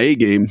bring my A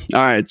game. All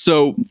right.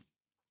 So,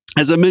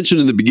 as I mentioned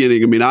in the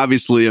beginning,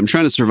 obviously, I'm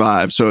trying to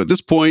survive. So at this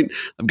point,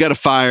 I've got a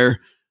fire.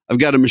 I've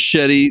got a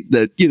machete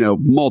that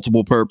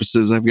multiple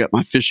purposes. I've got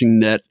my fishing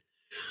net.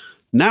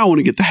 Now I want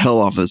to get the hell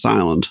off this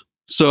island.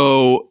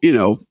 So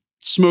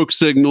smoke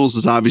signals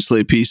is obviously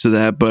a piece of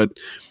that. But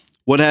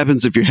what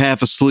happens if you're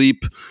half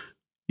asleep?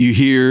 You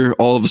hear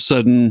all of a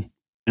sudden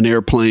an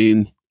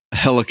airplane, a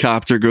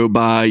helicopter go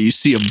by, you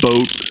see a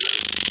boat.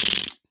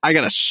 I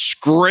got to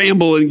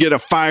scramble and get a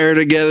fire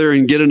together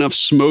and get enough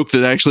smoke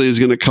that actually is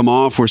going to come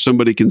off where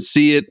somebody can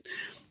see it.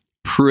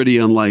 Pretty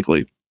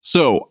unlikely.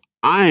 So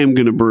I am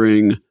going to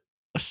bring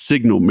a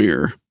signal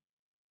mirror.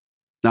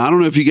 Now, I don't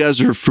know if you guys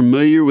are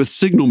familiar with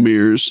signal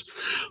mirrors,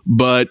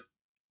 but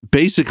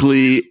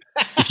basically,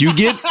 if you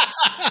get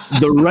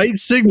the right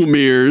signal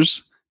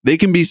mirrors, they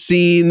can be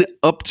seen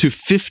up to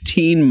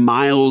 15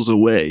 miles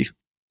away.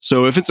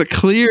 So if it's a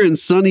clear and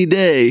sunny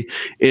day,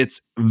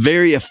 it's a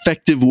very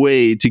effective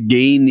way to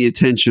gain the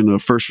attention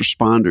of first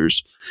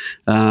responders.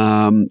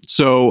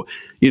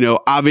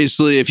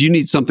 Obviously, if you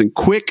need something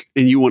quick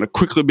and you want to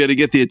quickly be able to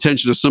get the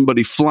attention of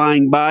somebody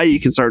flying by, you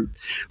can start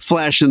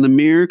flashing the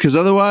mirror, because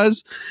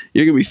otherwise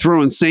you're going to be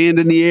throwing sand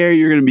in the air.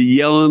 You're going to be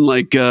yelling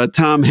like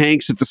Tom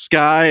Hanks at the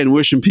sky and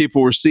wishing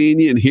people were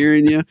seeing you and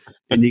hearing you,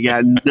 and you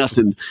got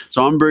nothing.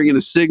 So I'm bringing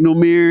a signal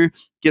mirror,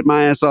 get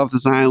my ass off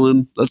this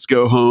island. Let's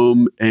go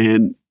home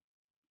and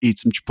eat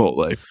some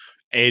Chipotle.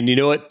 And you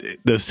know what?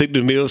 The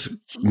signal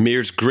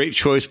mirror's great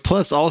choice.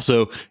 Plus,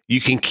 also,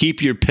 you can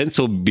keep your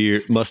pencil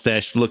beard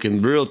mustache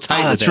looking real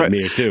tight with that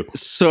mirror, too.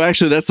 So,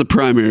 actually, that's the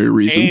primary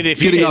reason.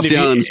 Getting off the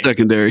island is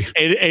secondary.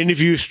 And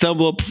if you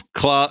stumble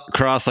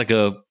across like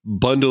a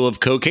bundle of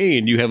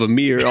cocaine, you have a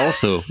mirror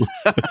also.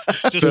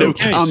 Just no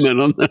comment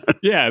on that.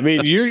 Yeah,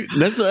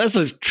 that's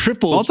a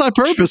triple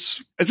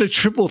multi-purpose. It's a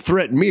triple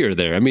threat mirror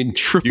there.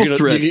 Triple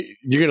threat.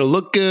 You're gonna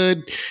look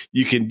good.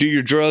 You can do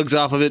your drugs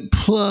off of it.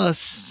 Plus,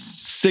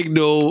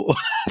 signal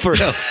for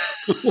help.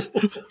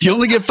 You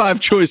only get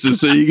 5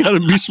 choices, so you got to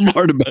be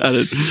smart about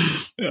it.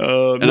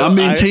 And I'm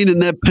maintaining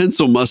that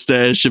pencil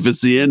mustache if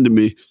it's the end of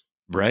me.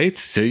 Right.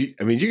 So, you're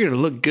going to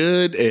look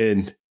good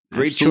and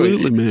great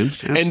Absolutely,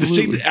 choice. Man.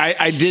 Absolutely.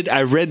 And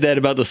I read that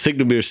about the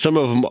signal mirrors. Some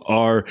of them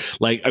are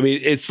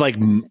it's like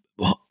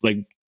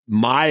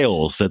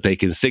miles that they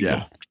can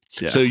signal.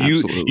 Yeah, so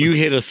you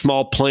hit a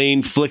small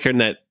plane flickering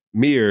that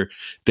mirror,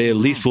 they at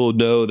least will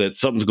know that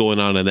something's going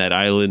on that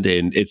island,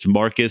 and it's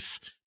Marcus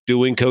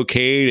doing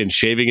cocaine and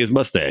shaving his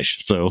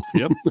mustache. So,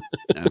 yep,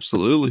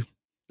 absolutely.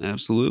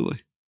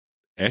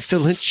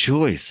 Excellent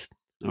choice.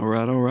 All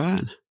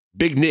right.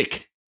 Big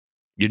Nick,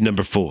 you're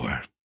number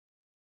 4.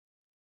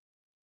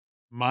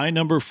 My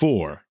number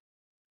 4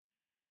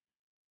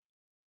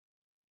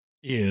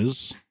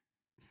 is.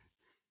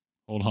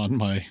 Hold on,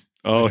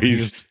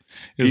 he's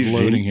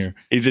loading here.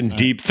 He's in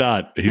deep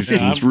thought.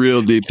 He's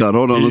real deep thought.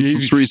 Hold on,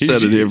 let's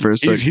reset it here for a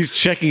second. He's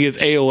checking his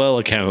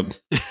AOL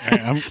account.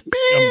 I'm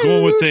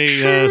going with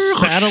a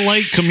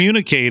satellite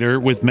communicator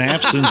with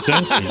maps and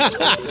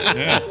sensors.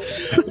 Yeah.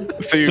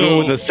 So you're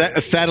going with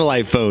a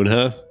satellite phone,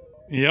 huh?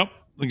 Yep.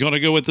 I'm going to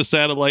go with the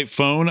satellite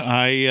phone.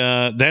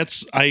 I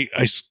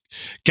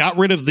got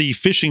rid of the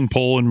fishing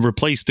pole and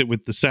replaced it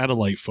with the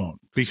satellite phone,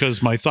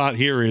 because my thought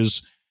here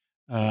is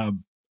I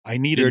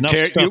need enough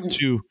stuff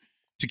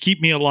to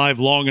keep me alive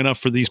long enough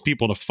for these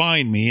people to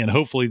find me. And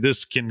hopefully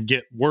this can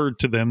get word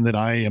to them that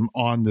I am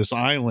on this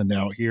island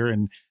out here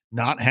and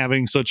not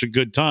having such a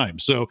good time.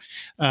 So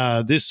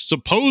this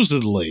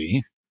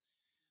supposedly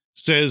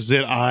says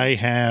that I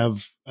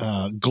have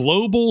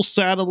global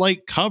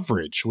satellite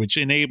coverage, which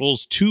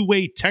enables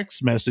two-way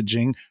text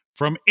messaging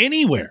from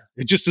anywhere.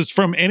 It just is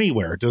from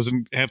anywhere. It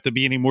doesn't have to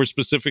be any more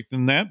specific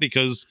than that,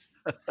 because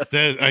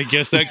I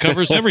guess that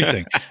covers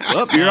everything.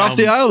 Well, you're off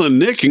the island,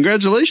 Nick.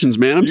 Congratulations,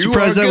 man. I'm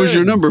surprised that was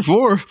your number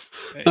 4.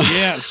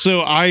 Yeah.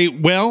 So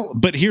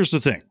but here's the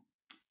thing.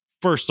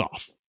 First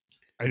off,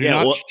 I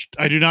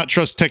do not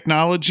trust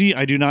technology.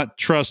 I do not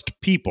trust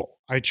people.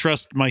 I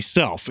trust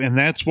myself. And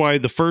that's why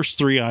the first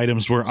 3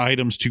 items were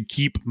items to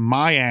keep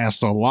my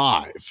ass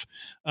alive.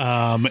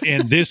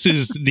 And this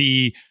is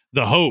the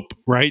hope,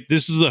 right?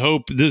 This is the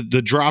hope,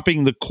 the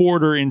dropping the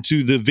quarter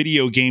into the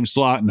video game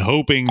slot and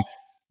hoping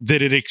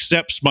that it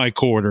accepts my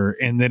quarter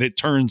and that it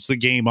turns the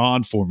game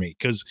on for me.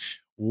 Because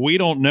we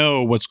don't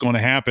know what's going to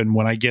happen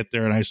when I get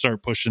there and I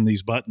start pushing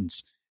these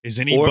buttons. Is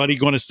anybody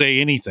going to say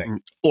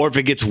anything? Or if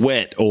it gets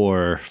wet,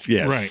 or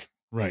yes.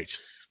 Right.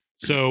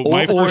 So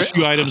my first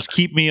 2 items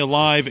keep me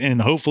alive,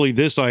 and hopefully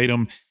this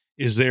item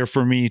is there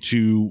for me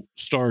to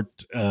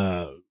start.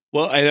 I'm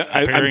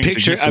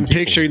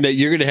picturing that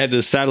you're going to have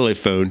this satellite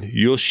phone.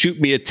 You'll shoot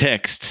me a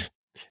text,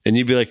 and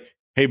you'd be like,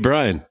 "Hey,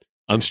 Brian,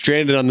 I'm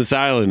stranded on this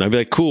island." I'd be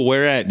like, "Cool,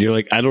 where at?" And you're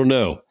like, "I don't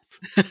know."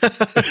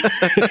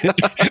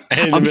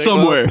 I'm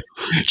somewhere.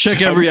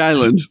 Check every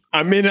island.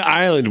 I'm in an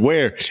island.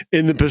 Where?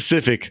 In the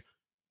Pacific.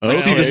 I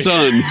see the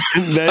sun.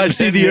 I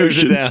see the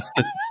ocean.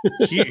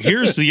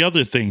 Here's the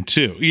other thing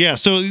too. Yeah.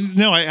 So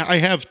no, I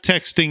have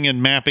texting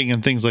and mapping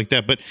and things like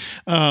that. But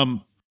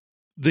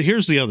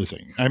here's the other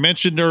thing. I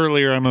mentioned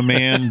earlier, I'm a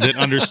man that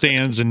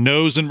understands and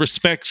knows and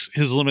respects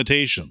his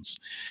limitations.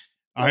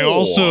 I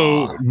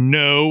also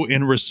know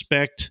and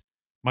respect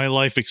my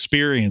life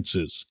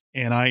experiences,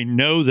 and I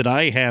know that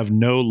I have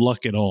no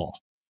luck at all.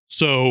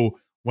 So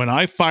when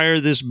I fire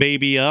this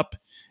baby up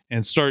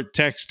and start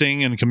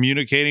texting and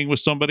communicating with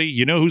somebody,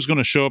 you know who's going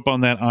to show up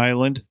on that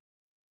island?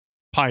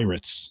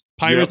 Pirates.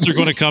 Pirates are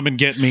going to come and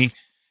get me.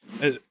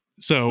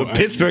 So the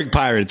Pittsburgh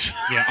Pirates.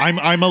 Yeah,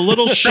 I'm a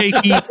little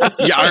shaky.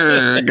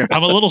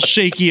 I'm a little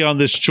shaky on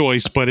this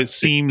choice, but it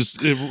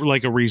seems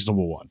like a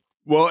reasonable one.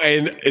 Well,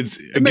 and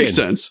it makes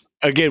sense.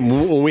 Again,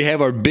 when we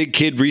have our big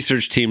kid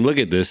research team look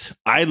at this,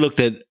 I looked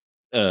at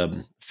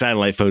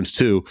satellite phones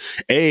too.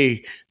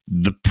 The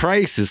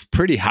price is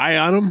pretty high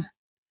on them.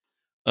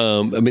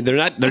 I mean,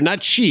 they're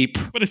not cheap,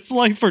 but it's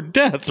life or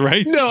death,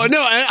 right? No,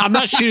 I'm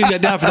not shooting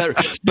that down for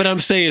that. But I'm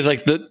saying is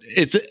like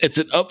it's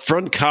an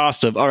upfront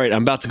cost of, all right,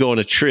 I'm about to go on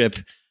a trip.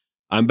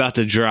 I'm about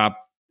to drop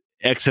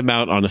X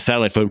amount on a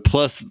satellite phone.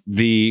 Plus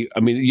you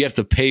have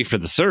to pay for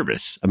the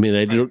service. I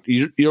mean,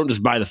 you don't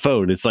just buy the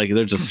phone. It's like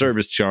there's a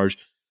service charge.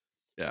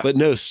 Yeah. But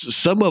no,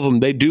 some of them,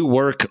 they do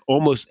work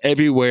almost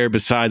everywhere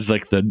besides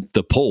like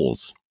the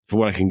poles, from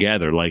what I can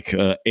gather, like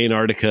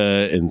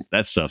Antarctica and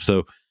that stuff.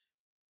 So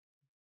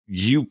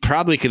you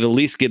probably could at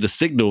least get a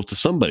signal to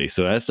somebody.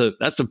 So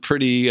that's a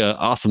pretty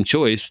awesome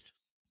choice.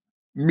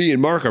 Me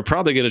and Mark are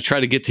probably going to try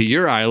to get to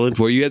your island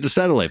where you have the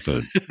satellite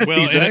phone.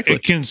 Well, exactly. A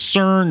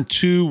concern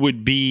too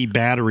would be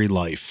battery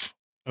life.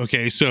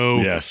 Okay, so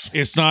yes,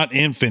 it's not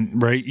infant,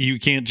 right? You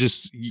can't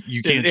just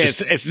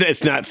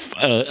it's not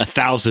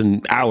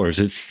 1,000 hours.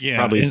 It's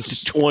probably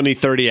 20,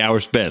 30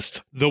 hours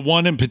best. The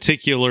one in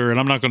particular, and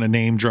I'm not going to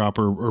name drop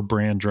or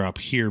brand drop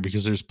here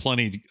because there's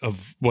plenty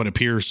of what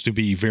appears to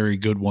be very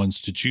good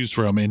ones to choose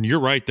from. And you're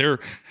right, they're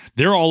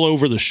all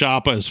over the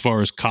shop as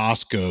far as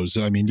cost goes.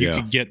 I mean, you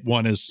could get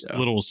one as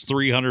little as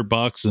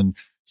 $300 and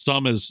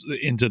some as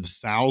into the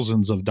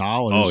thousands of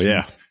dollars. Oh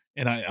yeah.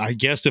 And I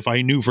guess if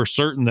I knew for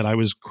certain that I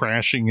was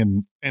crashing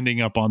and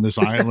ending up on this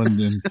island,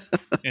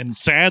 and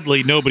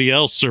sadly nobody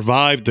else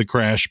survived the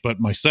crash but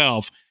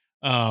myself,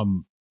 I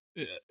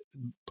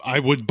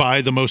would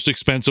buy the most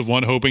expensive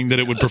one, hoping that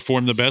it would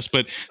perform the best.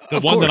 But the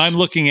one that I'm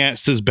looking at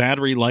says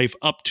battery life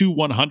up to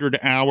 100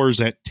 hours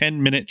at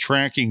 10-minute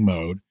tracking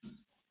mode,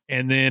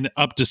 and then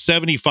up to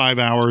 75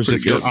 hours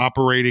if you're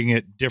operating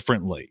it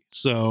differently.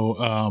 So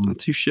not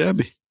too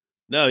shabby.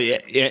 No, yeah,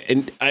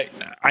 and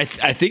I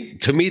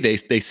think to me they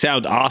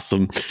sound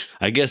awesome.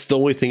 I guess the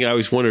only thing I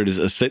always wondered is,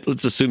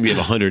 let's assume you have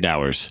 100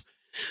 hours.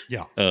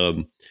 Yeah.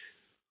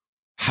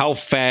 How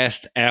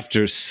fast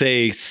after,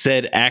 say,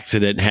 said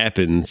accident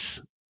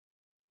happens,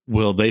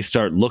 will they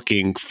start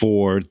looking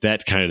for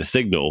that kind of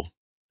signal?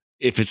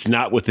 If it's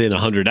not within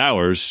 100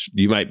 hours,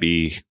 you might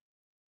be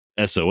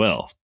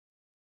SOL.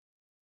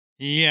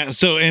 Yeah.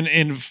 So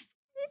and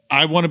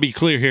I want to be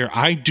clear here.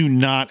 I do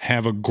not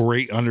have a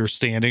great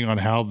understanding on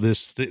how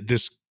this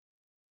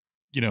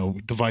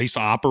device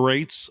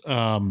operates.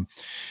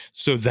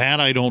 So that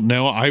I don't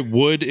know. I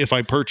would, if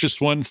I purchased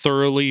one,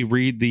 thoroughly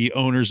read the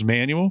owner's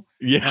manual.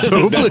 Yeah. So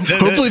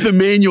hopefully the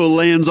manual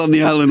lands on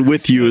the island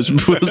with you, is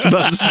what I was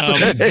about to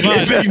say.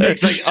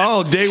 It's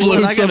like, day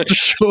one,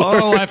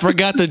 I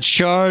forgot to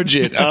charge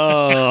it.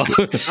 Oh,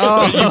 you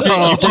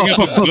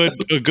bring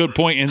up a good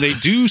point. And they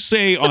do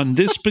say on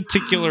this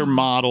particular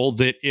model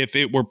that if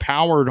it were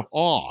powered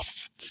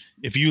off,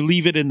 if you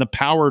leave it in the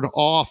powered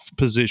off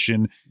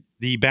position,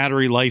 the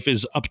battery life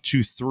is up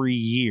to 3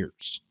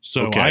 years.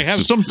 So Okay, I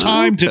have some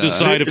time to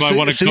decide if I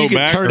want to go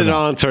back. Turn it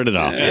on, turn it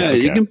off. Yeah,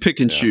 you can pick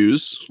and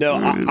choose. No,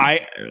 I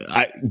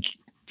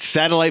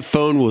satellite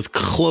phone was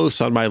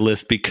close on my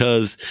list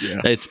because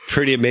it's a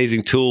pretty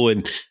amazing tool.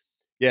 And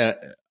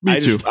me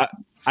too.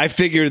 I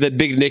figured that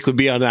Big Nick would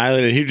be on the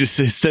island and he'd just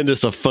send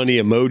us a funny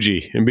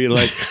emoji and be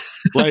like,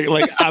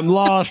 like I'm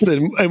lost.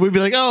 And we'd be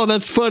like, oh,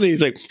 that's funny.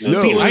 He's like,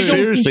 no,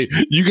 seriously,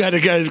 you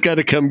guys got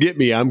to come get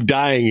me. I'm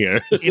dying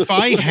here. If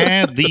I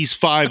had these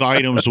 5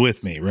 items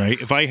with me,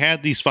 right? If I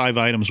had these 5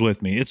 items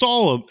with me, it's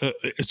all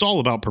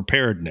about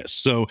preparedness.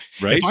 So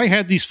if I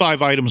had these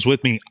 5 items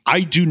with me, I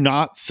do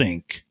not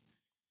think,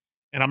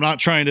 and I'm not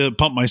trying to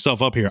pump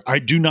myself up here, I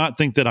do not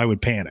think that I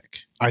would panic.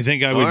 I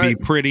think I would be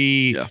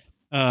pretty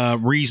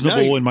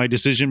reasonable in my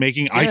decision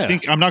making. I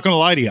think, I'm not going to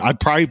lie to you, I'd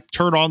probably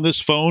turn on this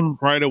phone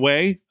right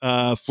away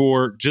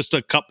for just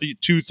a couple,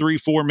 2, 3,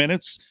 4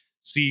 minutes,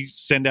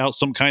 send out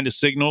some kind of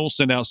signal,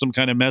 send out some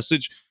kind of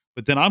message,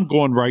 but then I'm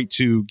going right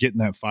to getting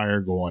that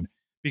fire going,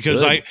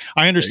 because I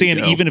understand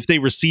even if they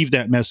receive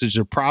that message,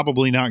 they're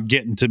probably not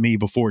getting to me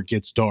before it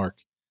gets dark.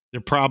 They're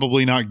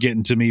probably not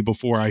getting to me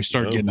before I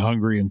start getting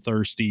hungry and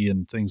thirsty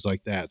and things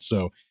like that.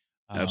 So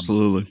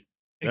absolutely.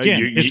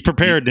 Again, it's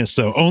preparedness,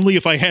 though. Only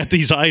if I had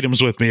these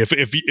items with me. If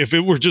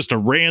it were just a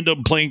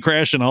random plane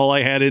crash and all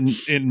I had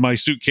in my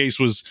suitcase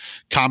was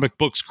comic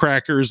books,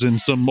 crackers, and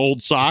some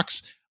old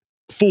socks,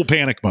 full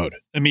panic mode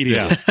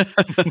immediately.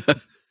 Yeah.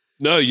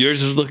 No,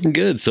 yours is looking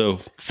good. So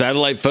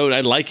satellite phone,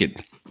 I like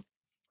it.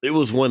 It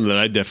was one that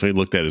I definitely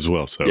looked at as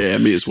well. So yeah,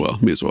 me as well.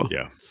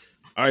 Yeah.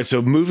 All right. So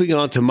moving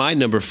on to my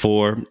number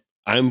 4,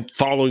 I'm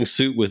following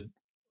suit with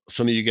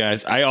some of you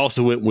guys. I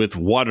also went with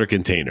water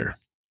container.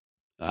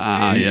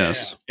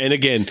 Yes. And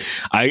again,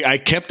 I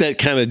kept that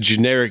kind of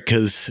generic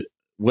because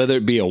whether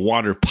it be a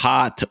water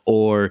pot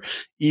or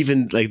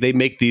even like they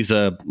make these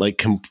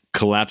like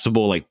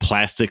collapsible like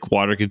plastic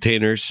water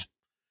containers.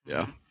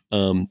 Yeah.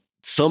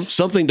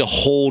 Something to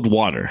hold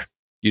water,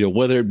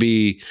 whether it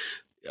be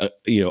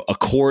a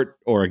quart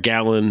or a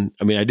gallon.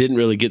 I mean, I didn't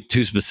really get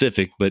too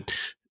specific, but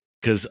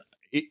because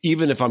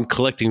even if I'm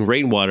collecting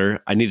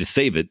rainwater, I need to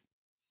save it.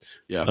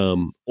 Yeah.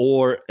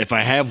 Or if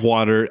I have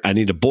water, I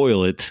need to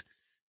boil it.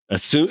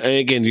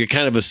 Again, you're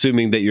kind of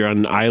assuming that you're on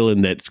an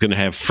island that's going to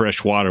have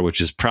fresh water, which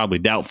is probably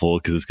doubtful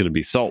because it's going to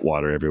be salt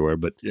water everywhere.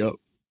 But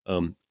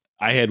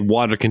I had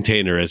water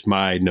container as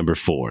my number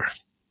 4.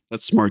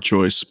 That's a smart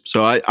choice.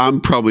 So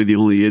I'm probably the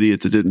only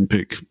idiot that didn't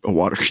pick a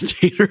water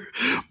container,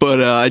 but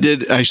I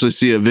did actually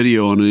see a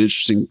video on an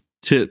interesting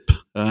tip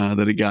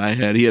that a guy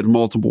had. He had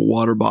multiple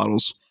water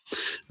bottles,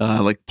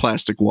 like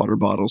plastic water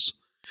bottles.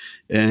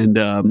 And,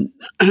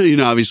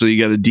 obviously you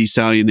got to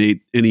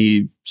desalinate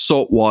any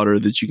salt water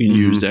that you can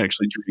use to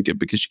actually drink it,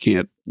 because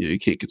you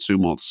can't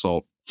consume all the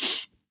salt.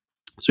 So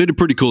he had a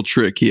pretty cool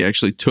trick. He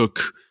actually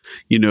took,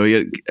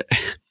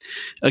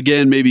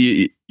 again,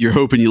 maybe you're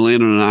hoping you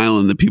land on an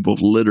island that people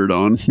have littered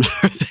on.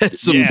 That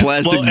some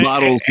plastic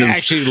bottles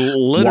actually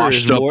litter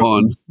washed is up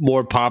on.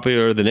 More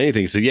popular than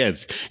anything. So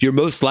you're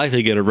most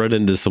likely going to run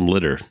into some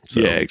litter. So.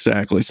 Yeah,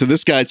 exactly. So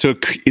this guy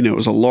took, it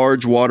was a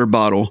large water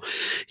bottle.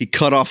 He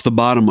cut off the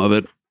bottom of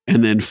it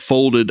and then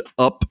folded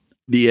up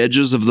the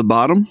edges of the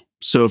bottom.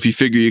 So if you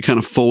figure you kind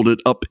of fold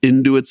it up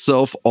into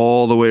itself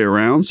all the way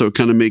around, so it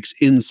kind of makes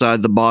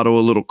inside the bottle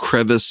a little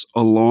crevice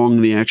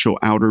along the actual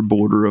outer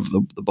border of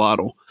the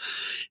bottle.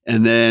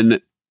 And then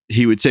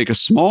he would take a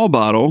small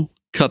bottle,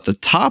 cut the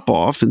top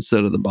off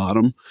instead of the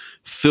bottom,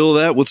 fill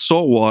that with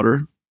salt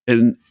water,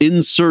 and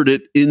insert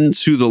it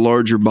into the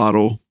larger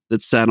bottle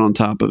that sat on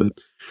top of it.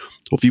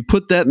 Well, if you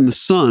put that in the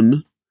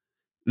sun,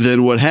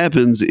 then what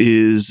happens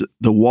is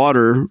the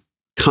water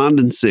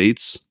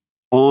condensates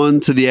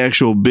onto the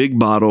actual big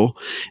bottle,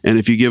 and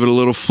if you give it a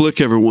little flick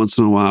every once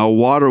in a while,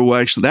 water will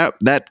actually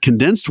that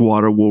condensed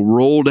water will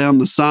roll down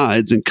the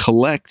sides and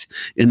collect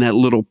in that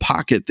little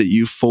pocket that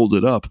you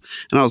folded up.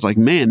 And I was like,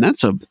 man,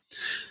 that's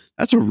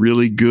a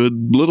really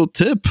good little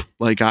tip.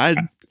 Like I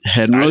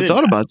hadn't really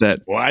thought about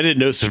that. Well, I didn't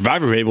know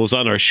Survivor Mabel was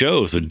on our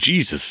show, so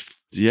Jesus.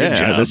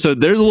 Yeah, so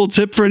there's a little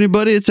tip for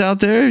anybody that's out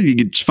there. You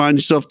can find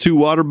yourself 2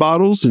 water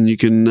bottles and you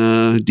can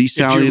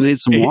desalinate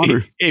some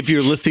water. If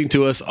you're listening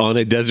to us on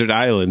a desert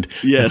island.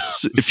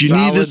 Yes. If you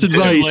need this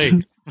advice,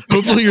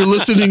 hopefully you're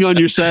listening on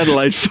your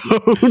satellite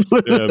phone.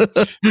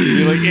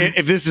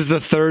 If this is the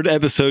 3rd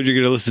episode you're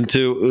going to listen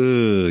to,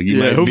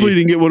 hopefully you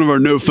didn't get one of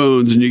our no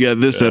phones and you got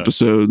this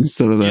episode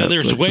instead of that. Yeah,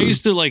 there's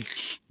ways to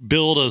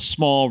build a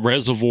small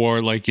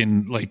reservoir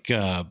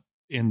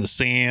in the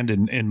sand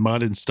and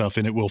mud and stuff,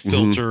 and it will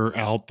filter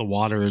out the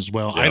water as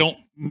well. Yeah.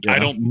 I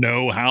don't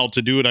know how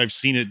to do it. I've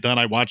seen it done.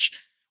 I watch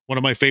one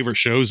of my favorite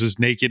shows is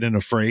Naked and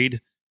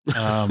Afraid.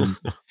 And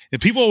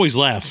people always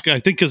laugh. I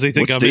think because they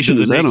think I'm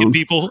into the naked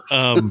people.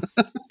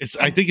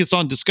 I think it's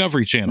on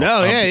Discovery Channel.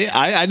 No,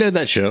 I know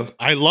that show.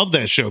 I love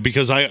that show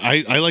because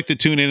I like to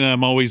tune in and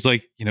I'm always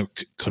like,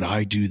 could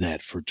I do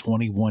that for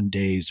 21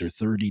 days or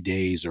 30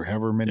 days or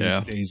however many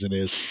days it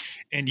is?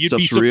 And you'd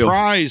be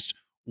surprised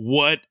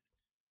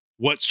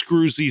what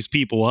screws these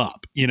people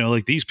up.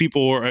 Like these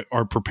people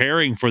are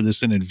preparing for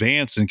this in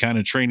advance and kind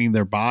of training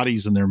their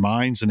bodies and their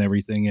minds and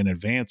everything in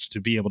advance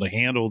to be able to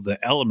handle the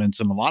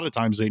elements. And a lot of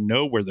times they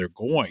know where they're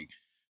going.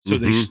 So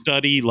they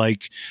study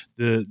like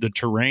the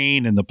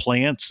terrain and the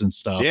plants and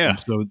stuff. Yeah. And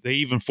so they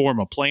even form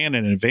a plan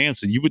in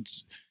advance, and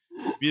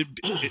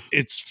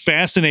it's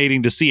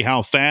fascinating to see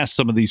how fast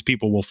some of these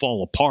people will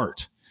fall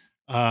apart.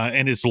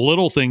 And it's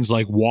little things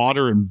like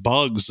water and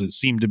bugs that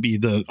seem to be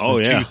the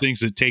two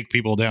things that take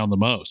people down the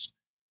most.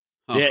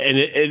 Oh. Yeah.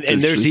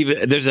 And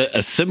there's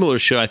a similar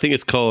show. I think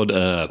it's called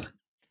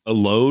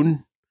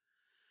Alone,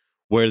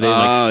 where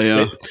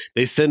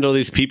they send all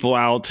these people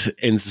out,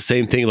 and it's the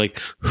same thing,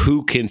 like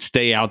who can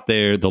stay out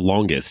there the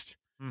longest.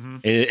 And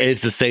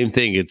it's the same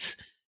thing. It's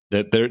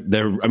that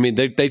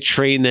they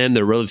train them,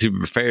 they're relatively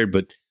prepared,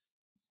 but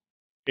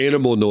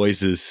animal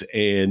noises,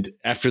 and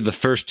after the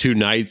first 2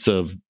 nights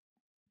of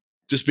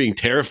just being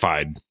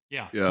terrified,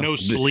 no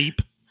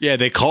sleep,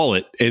 they call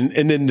it, and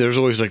then there's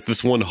always like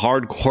this one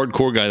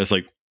hardcore guy that's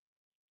like,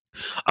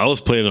 I was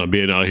planning on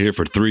being out here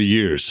for 3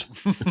 years.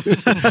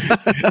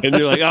 And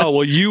they're like, oh,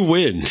 well, you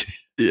win.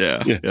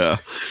 Yeah.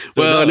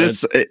 Well, and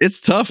it's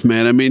tough,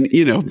 man. I mean,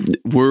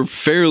 we're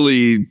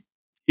fairly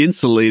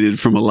insulated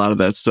from a lot of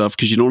that stuff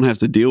because you don't have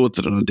to deal with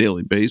it on a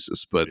daily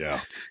basis. But,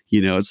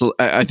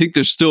 I think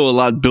there's still a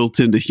lot built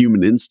into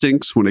human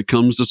instincts when it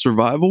comes to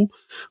survival.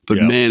 But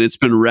man, it's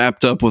been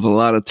wrapped up with a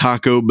lot of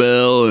Taco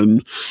Bell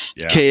and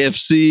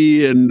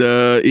KFC and,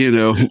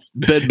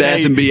 Bed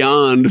Bath and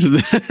Beyond.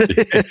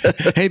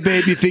 Hey,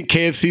 babe, you think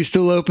KFC's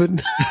still open?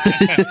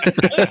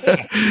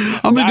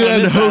 I'm going to go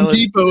down to Home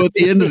Depot at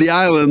the end of the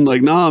island.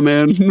 Like, nah,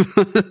 man,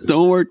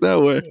 don't work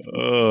that way.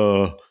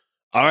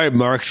 All right,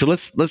 Mark. So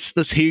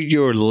let's hear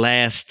your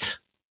last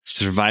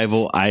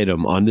survival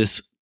item on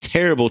this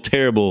terrible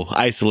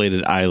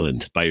isolated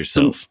island by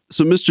yourself.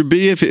 So Mr.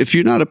 B, if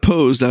you're not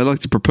opposed, I'd like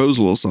to propose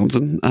a little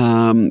something.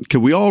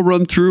 Can we all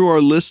run through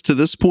our list to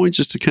this point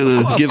just to kind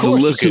of give the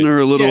listener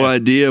a little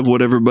idea of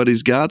what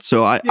everybody's got?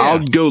 So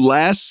I'll go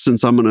last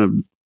since I'm going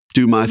to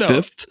do my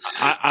fifth.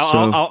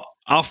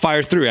 I'll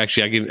fire through.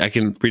 Actually, I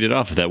can read it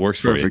off if that works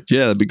for you. Perfect.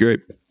 Yeah, that'd be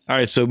great. All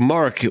right. So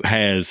Mark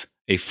has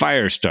a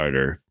fire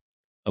starter,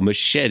 a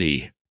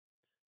machete,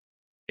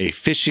 a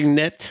fishing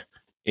net,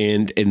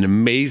 and an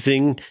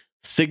amazing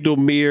signal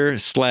mirror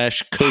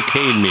 /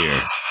 cocaine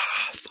mirror.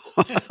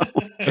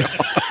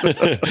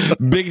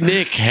 Big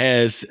Nick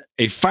has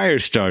a fire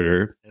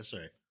starter,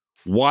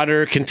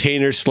 water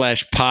container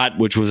 / pot,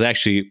 which was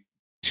actually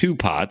 2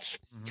 pots,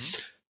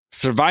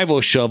 survival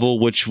shovel,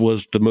 which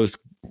was the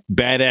most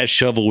badass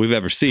shovel we've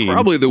ever seen.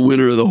 Probably the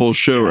winner of the whole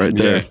show right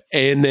there.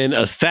 Yeah. And then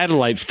a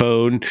satellite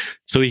phone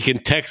so he can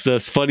text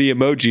us funny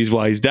emojis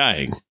while he's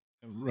dying.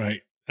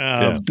 Right. So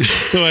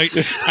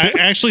I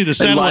actually the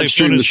satellite live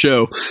stream the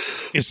show.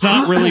 It's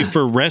not really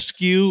for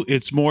rescue.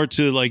 It's more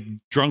to like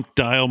drunk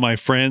dial my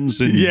friends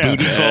and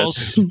booty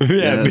calls.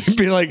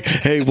 Be like,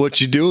 hey,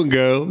 what you doing,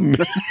 girl?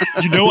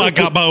 I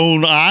got my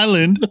own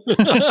island.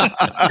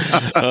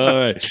 All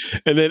right.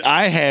 And then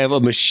I have a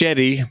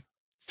machete,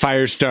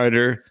 fire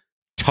starter,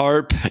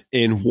 tarp,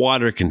 and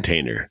water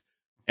container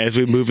as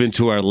we move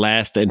into our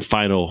last and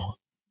final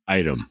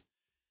item.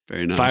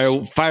 Very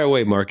nice. Fire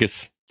away,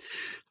 Marcus.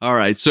 All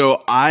right.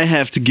 So I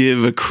have to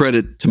give a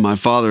credit to my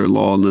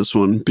father-in-law on this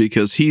one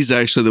because he's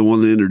actually the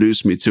one that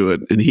introduced me to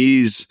it. And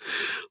he's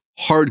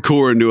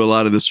hardcore into a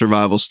lot of the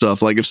survival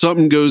stuff. Like if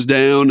something goes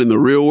down in the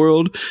real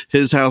world,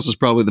 his house is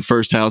probably the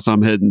first house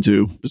I'm heading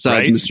to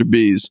besides Mr.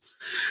 B's.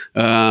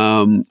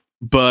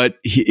 But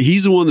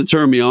he's the one that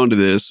turned me on to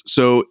this.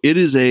 So it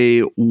is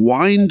a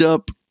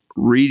wind-up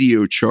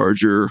radio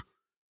charger,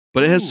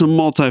 but it has some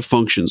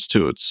multi-functions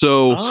to it.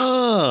 So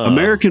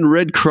American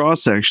Red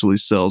Cross actually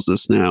sells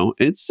this now.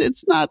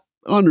 It's not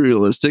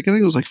unrealistic. I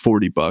think it was like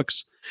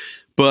 $40,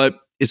 but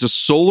it's a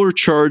solar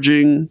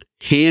charging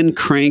hand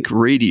crank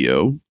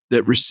radio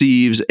that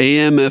receives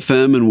AM,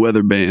 FM, and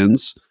weather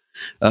bands.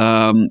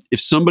 If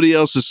somebody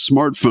else's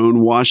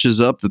smartphone washes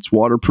up that's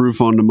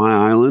waterproof onto my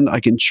island, I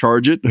can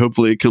charge it.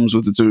 Hopefully it comes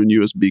with its own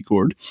USB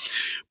cord,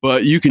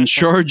 but you can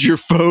charge your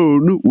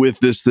phone with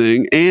this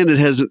thing. And it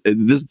has,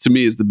 this to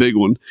me is the big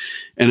one,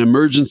 an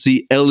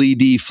emergency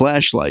LED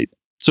flashlight.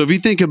 So if you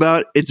think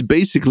about it, it's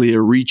basically a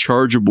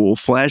rechargeable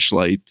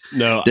flashlight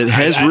that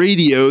has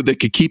radio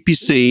that could keep you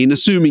sane,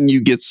 assuming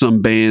you get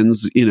some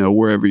bands,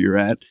 wherever you're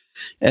at.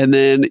 And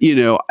then,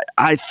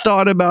 I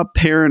thought about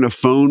pairing a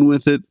phone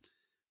with it,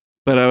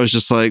 but I was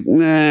just like,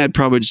 I'd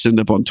probably just end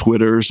up on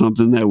Twitter or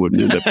something. That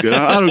wouldn't end up good.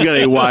 I don't got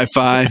any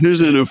Wi-Fi.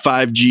 There's no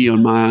 5G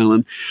on my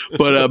island.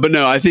 But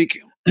no, I think,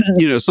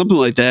 something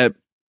like that,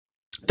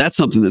 that's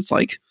something that's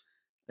like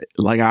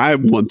I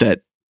want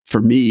that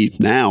for me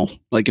now.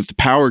 Like if the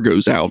power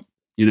goes out,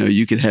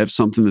 you could have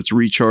something that's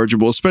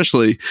rechargeable,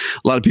 especially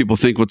a lot of people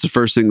think what's the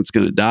first thing that's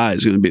going to die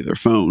is going to be their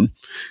phone.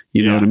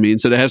 You know what I mean?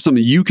 So to have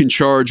something you can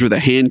charge with a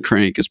hand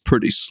crank is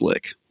pretty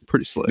slick.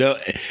 No,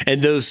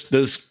 and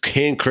those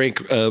hand crank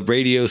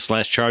radio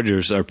 /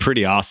 chargers are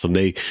pretty awesome.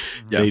 They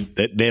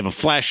have a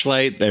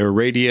flashlight, they're a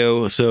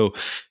radio. So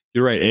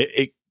you're right.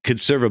 could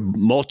serve a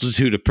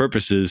multitude of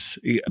purposes,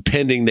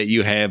 pending that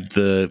you have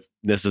the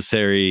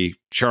necessary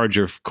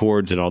charger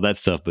cords and all that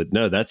stuff. But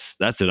no, that's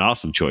an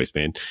awesome choice,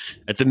 man.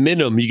 At the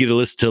minimum, you get to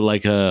listen to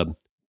like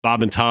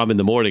Bob and Tom in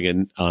the morning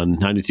and on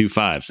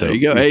 92.5. So there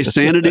you go. Hey,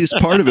 sanity's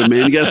part of it,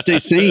 man. You got to stay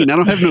sane. I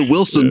don't have no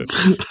Wilson.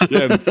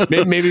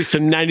 Maybe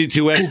some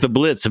 92X the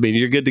Blitz. I mean,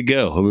 you're good to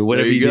go. I mean,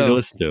 whatever you need to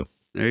listen to.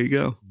 There you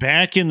go.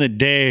 Back in the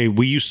day,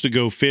 we used to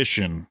go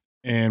fishing.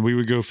 And we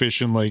would go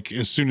fishing like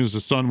as soon as the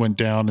sun went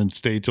down and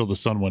stay till the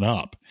sun went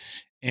up.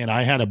 And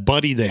I had a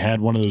buddy that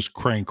had one of those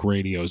crank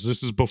radios.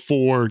 This is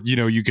before,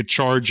 you could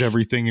charge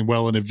everything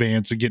well in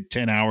advance and get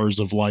 10 hours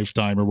of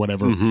lifetime or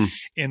whatever. Mm-hmm.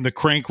 And the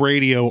crank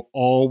radio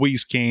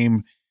always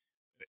came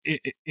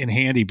in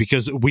handy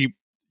because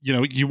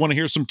you want to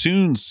hear some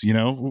tunes,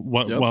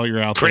 while you're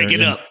out Crank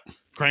there. It up.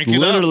 Crank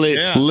it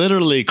up.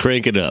 Literally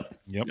crank it up.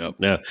 Yep.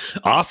 No,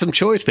 awesome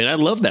choice, man. I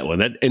love that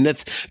one.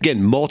 That's,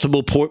 again,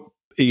 multiple port.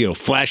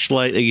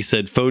 Flashlight, like you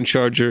said, phone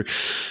charger.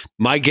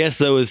 My guess,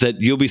 though, is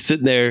that you'll be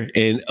sitting there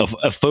and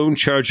a phone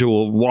charger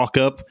will walk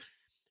up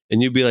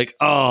and you'll be like,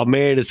 oh,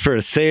 man, it's for a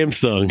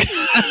Samsung.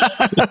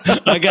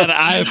 I got an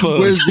iPhone.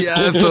 Where's the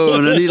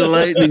iPhone? I need a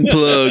lightning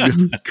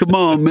plug. Come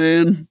on,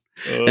 man.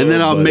 And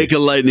then I'll make a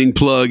lightning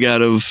plug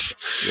out of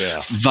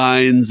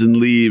vines and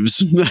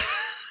leaves.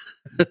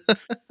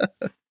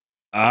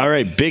 All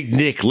right, Big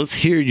Nick, let's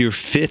hear your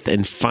fifth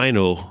and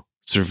final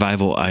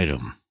survival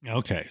item.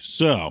 Okay,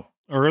 so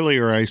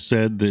earlier I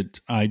said that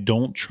I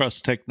don't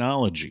trust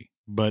technology,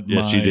 but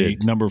yes, my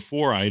number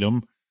 4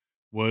 item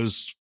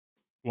was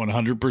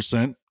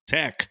 100%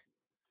 tech,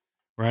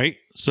 right?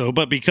 So,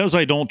 but because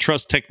I don't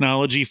trust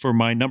technology for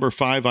my number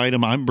 5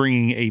 item, I'm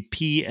bringing a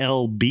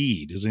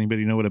PLB. Does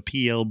anybody know what a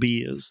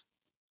PLB is?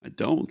 I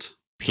don't.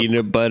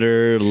 Peanut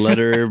butter,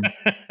 letter,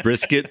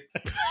 brisket.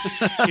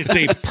 It's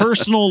a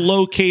personal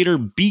locator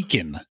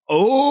beacon.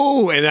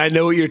 Oh, and I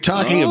know what you're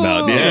talking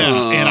about.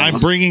 Yeah. And I'm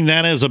bringing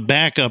that as a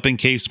backup in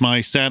case my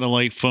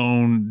satellite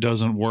phone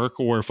doesn't work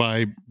or if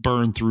I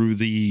burn through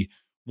the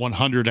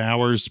 100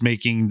 hours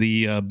making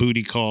the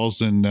booty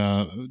calls and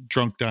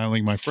drunk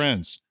dialing my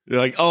friends. You're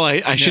like, oh,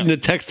 I shouldn't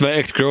have texted my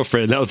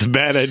ex-girlfriend. That was a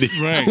bad idea.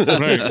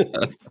 Right.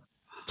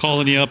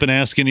 Calling you up and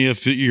asking you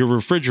if your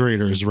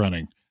refrigerator is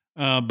running.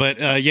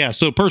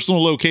 So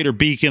personal locator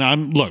beacon.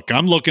 I'm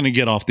looking to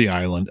get off the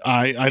island.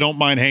 I don't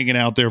mind hanging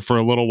out there for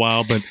a little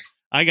while, but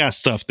I got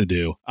stuff to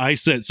do. I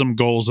set some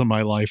goals in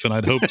my life and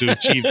I'd hope to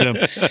achieve them.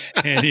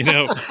 And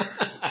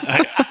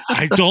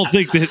I don't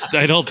think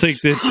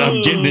that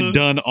I'm getting it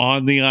done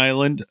on the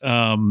island.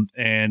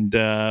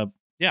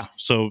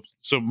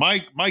 So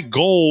my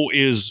goal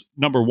is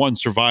number 1,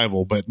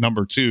 survival, but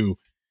number 2,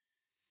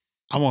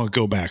 I want to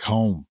go back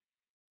home.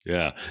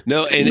 Yeah.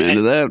 No, and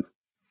that.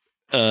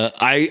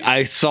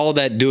 I saw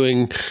that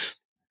doing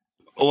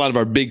a lot of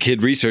our big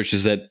kid research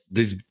is that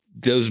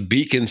those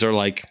beacons are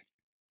like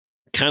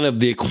kind of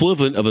the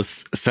equivalent of a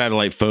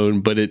satellite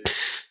phone, but it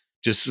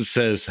just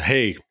says,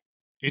 hey.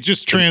 It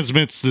just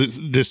transmits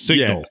this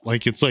signal. Yeah.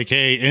 Like it's like,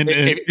 hey, and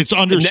it's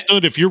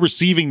understood if you're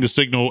receiving the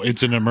signal,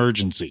 it's an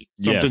emergency.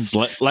 Something's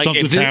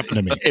happened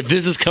to me. If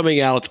this is coming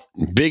out,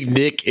 Big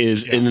Nick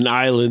is in an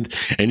island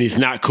and he's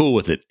not cool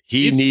with it.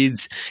 He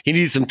needs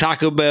some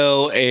Taco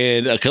Bell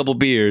and a couple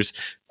beers.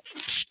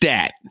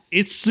 Stat.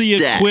 It's the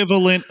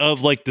equivalent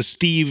of like the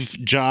Steve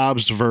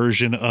Jobs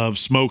version of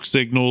smoke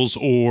signals,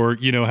 or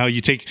how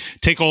you take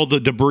all the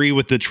debris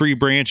with the tree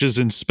branches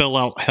and spell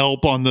out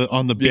help on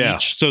the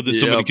beach so that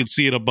somebody can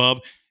see it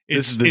above.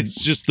 It's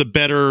just the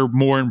better,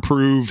 more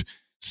improved,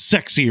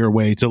 sexier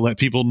way to let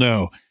people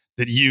know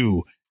that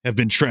you have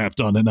been trapped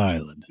on an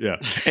island. Yeah.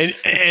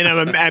 And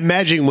I'm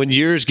imagining when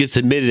yours gets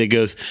admitted, it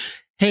goes,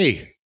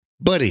 hey,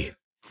 buddy,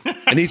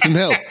 I need some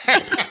help.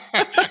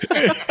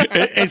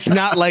 It's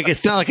not like an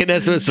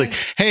SOS. It's like,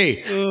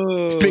 hey,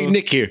 it's Big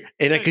Nick here,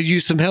 and I could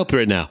use some help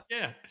right now.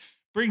 Yeah,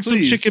 bring some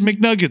chicken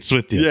McNuggets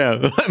with you.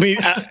 Yeah, I mean,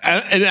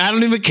 I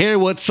don't even care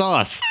what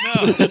sauce.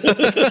 No.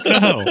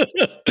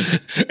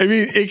 I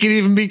mean, it can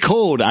even be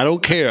cold. I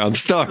don't care. I'm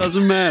starved.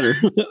 Doesn't matter.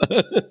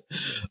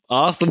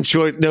 Awesome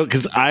choice. No,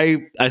 because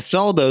I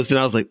saw those and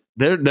I was like,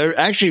 they're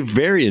actually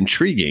very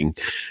intriguing.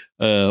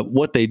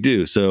 What they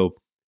do. So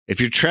if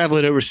you're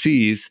traveling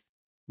overseas,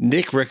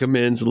 Nick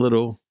recommends a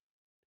little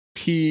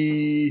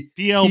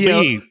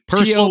PLB,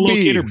 personal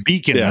locator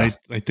beacon. Yeah.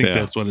 I think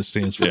that's what it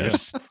stands for.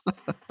 Yes.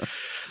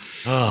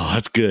 Oh,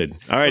 that's good.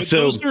 All right.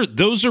 But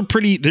those are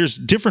pretty, there's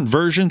different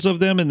versions of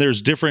them and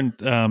there's different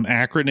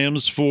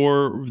acronyms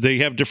they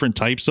have different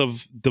types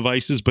of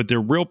devices, but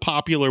they're real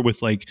popular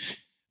with like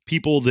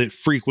people that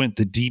frequent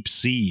the deep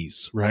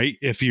seas, right?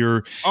 If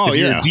you're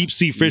a deep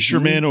sea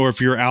fisherman, or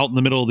if you're out in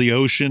the middle of the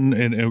ocean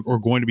and or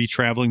going to be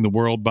traveling the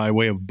world by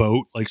way of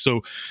boat, like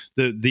so,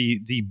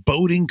 the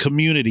boating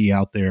community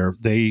out there,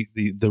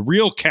 the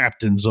real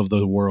captains of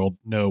the world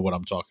know what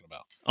I'm talking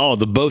about. Oh,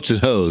 the boats and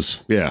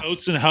hoes,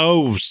 boats and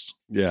hoes,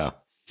 yeah.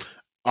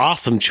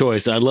 Awesome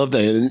choice. I love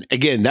that. And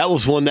again, that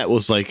was one that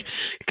was like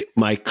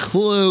my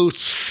close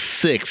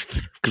 6th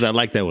because I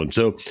like that one.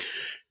 So.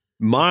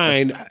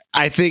 Mine,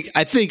 I think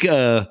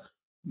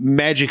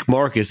Magic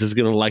Marcus is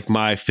going to like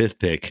my fifth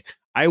pick.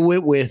 I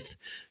went with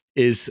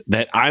is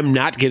that I'm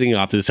not getting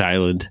off this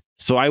island.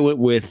 So I went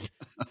with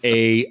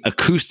a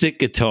acoustic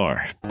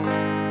guitar.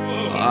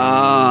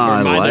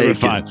 I like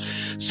it.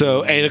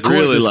 So, and of course,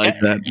 really like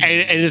that.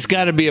 And it's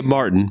got to be a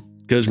Martin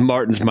because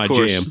Martin's my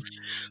jam.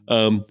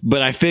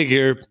 But I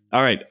figure,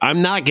 all right,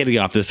 I'm not getting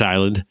off this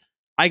island.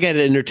 I got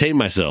to entertain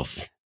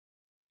myself.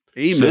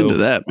 Amen to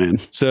that, man.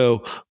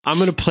 So I'm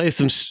going to play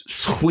some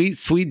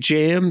sweet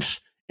jams,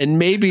 and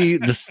maybe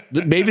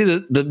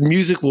the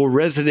music will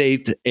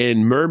resonate,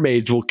 and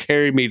mermaids will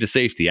carry me to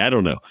safety. I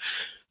don't know.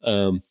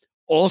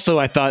 Also,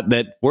 I thought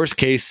that worst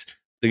case,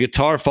 the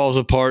guitar falls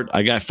apart.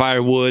 I got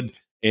firewood,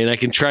 and I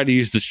can try to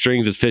use the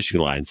strings as fishing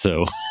line.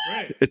 So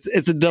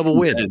it's a double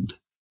win. Man.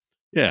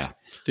 Yeah,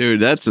 dude,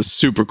 that's a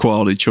super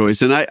quality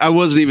choice, and I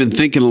wasn't even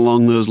thinking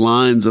along those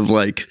lines of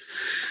like.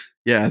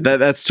 Yeah,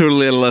 that's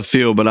totally out of left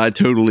field, but I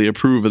totally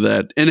approve of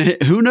that. And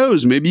who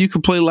knows? Maybe you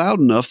could play loud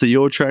enough that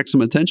you'll attract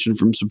some attention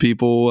from some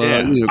people.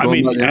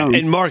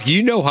 And Mark,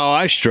 you know how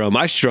I strum.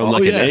 I strum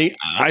like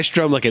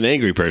an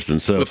angry person.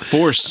 So with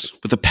force,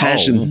 with a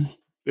passion.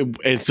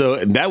 And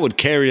so that would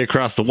carry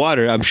across the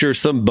water. I'm sure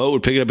some boat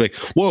would pick it up like,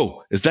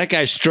 whoa, is that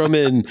guy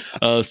strumming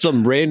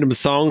some random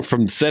song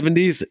from the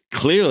 70s?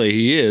 Clearly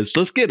he is.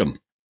 Let's get him.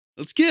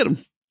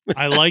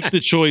 I like the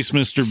choice,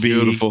 Mr. B.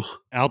 Beautiful.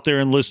 Out there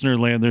in listener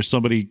land, there's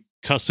somebody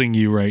cussing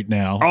you right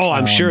now. Oh,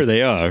 I'm sure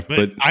they are.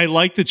 But I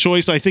like the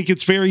choice. I think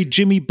it's very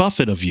Jimmy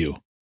Buffett of you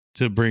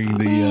to bring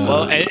the.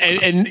 Well,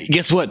 and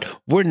guess what?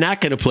 We're not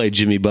going to play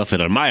Jimmy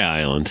Buffett on my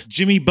island.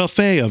 Jimmy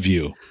Buffet of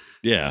you.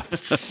 Yeah.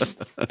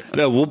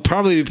 No, we'll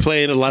probably be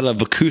playing a lot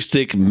of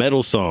acoustic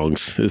metal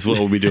songs. Is what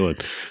we'll be doing.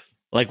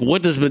 Like,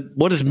 what does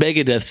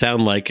Megadeth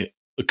sound like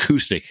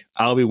acoustic?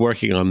 I'll be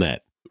working on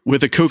that.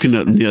 With a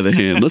coconut in the other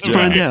hand. Let's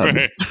find out.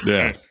 Right.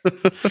 Yeah.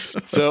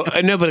 So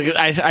I know, but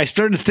I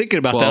started thinking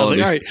about that. I was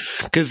like, all right,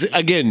 because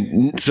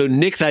again, so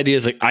Nick's idea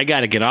is like, I got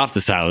to get off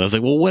this island. I was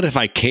like, well, what if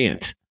I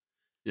can't?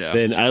 Yeah.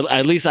 Then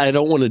at least I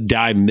don't want to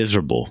die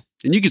miserable.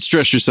 And you could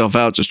stress yourself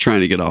out just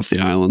trying to get off the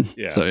island.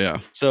 Yeah. So, yeah.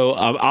 So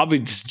I'll be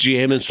just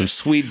jamming some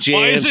sweet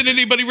jams. Why isn't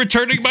anybody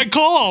returning my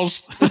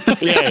calls? I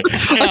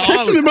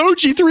texted an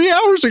emoji 3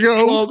 hours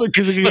ago. Well,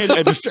 because again,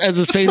 at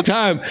the same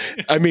time,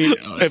 I mean,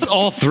 if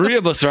all three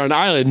of us are on an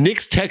island,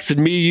 Nick's texted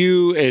me,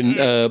 you,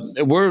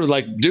 and we're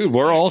like, dude,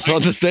 we're also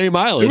on the same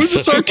island. It was a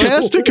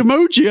sarcastic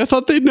emoji. I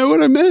thought they'd know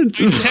what I meant.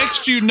 I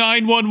text you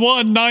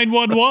 911,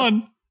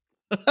 911.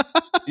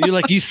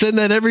 You send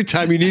that every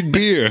time you need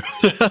beer.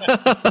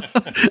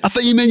 I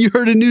thought you meant you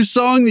heard a new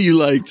song that you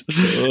liked.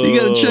 You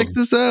got to check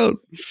this out.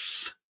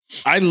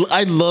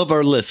 I love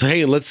our list. So,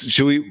 hey,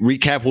 should we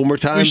recap one more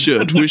time? We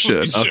should.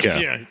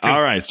 Okay. Yeah,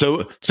 all right. So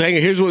hang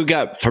on. Here's what we've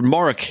got for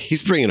Mark.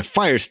 He's bringing a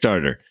fire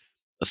starter,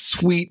 a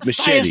sweet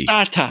machete,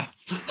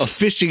 a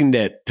fishing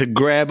net to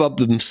grab up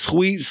them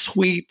sweet,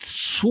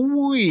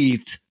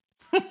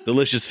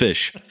 delicious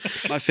fish.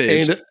 My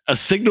favorite. And a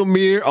signal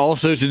mirror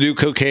also to do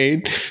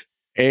cocaine.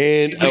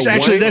 And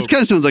that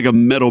kind of sounds like a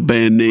metal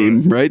band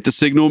name, right? The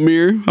Signal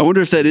Mirror. I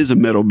wonder if that is a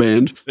metal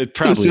band. It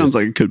probably sounds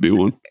like it could be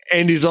one.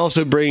 And he's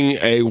also bringing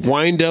a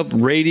wind-up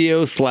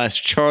radio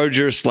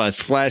 /charger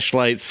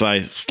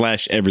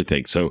 /flashlight /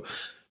 everything. So,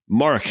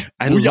 Mark,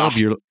 I love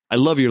your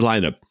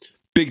lineup.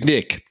 Big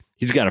Nick,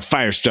 he's got a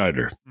fire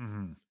starter,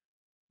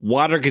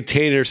 water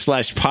container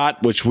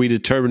 /pot, which we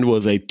determined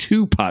was a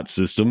 2-pot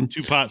system,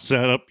 2-pot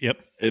setup.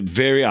 Yep,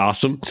 very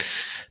awesome.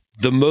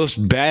 The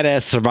most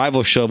badass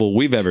survival shovel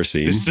we've ever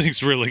seen. This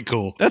thing's really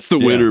cool. That's the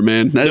winner,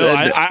 man.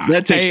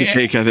 That takes the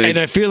cake, I think. And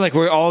I feel like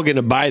we're all going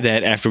to buy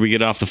that after we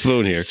get off the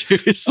phone here.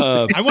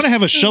 Seriously. I want to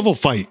have a shovel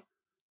fight.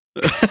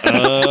 I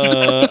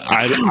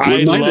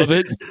love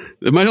it.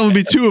 There might only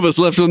be 2 of us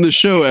left on the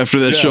show after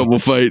that shovel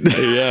fight.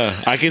 Yeah,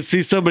 I can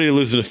see somebody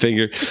losing a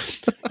finger.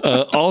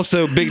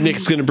 Also, Big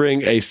Nick's going to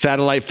bring a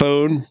satellite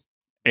phone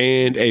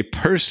and a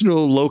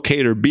personal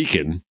locator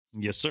beacon.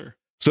 Yes, sir.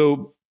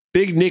 So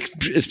Big Nick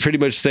is pretty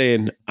much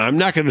saying, I'm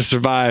not going to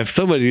survive.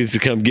 Somebody needs to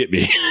come get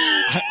me.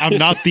 I'm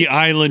not the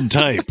island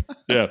type.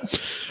 Yeah.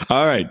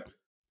 All right.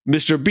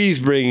 Mr. B's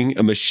bringing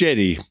a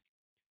machete,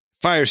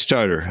 fire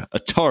starter, a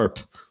tarp,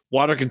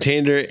 water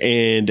container,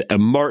 and a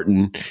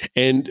Martin.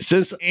 And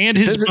his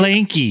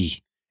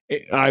blankie.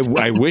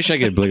 I wish I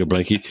could bring a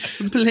blankie.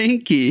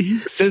 Blankie.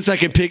 Since I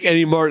can pick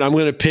any Martin, I'm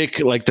going to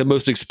pick like the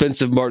most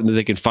expensive Martin that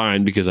they can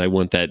find because I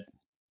want that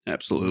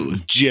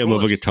gem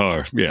of a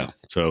guitar. Yeah.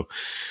 So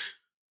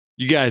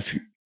you guys,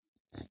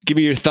 give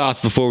me your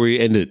thoughts before we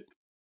end it.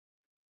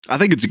 I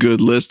think it's a good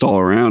list all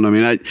around. I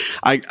mean,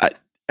 I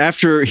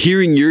after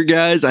hearing your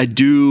guys, I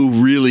do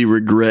really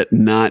regret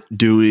not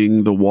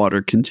doing the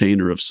water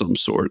container of some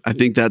sort. I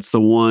think that's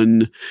the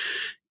one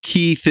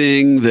key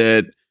thing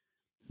that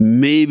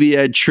maybe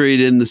I'd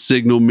trade in the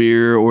signal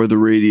mirror or the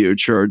radio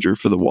charger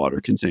for the water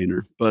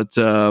container. But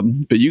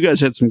you guys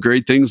had some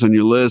great things on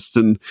your list,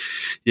 and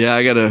yeah,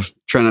 I gotta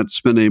try not to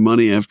spend any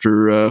money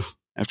after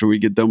we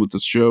get done with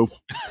this show.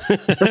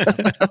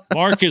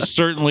 Mark is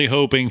certainly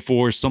hoping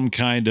for some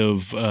kind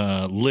of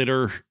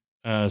litter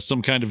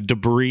some kind of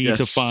debris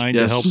to find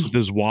to help with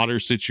his water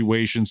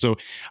situation. So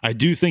I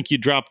do think you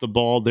dropped the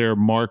ball there,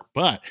 Mark.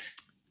 But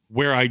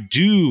where I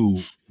do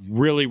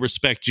really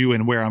respect you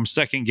and where I'm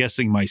second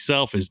guessing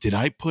myself is, did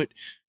I put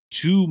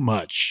too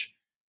much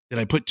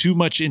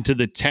into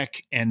the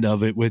tech end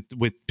of it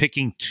with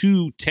picking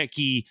two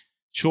techie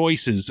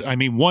choices? I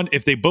mean, one,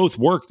 if they both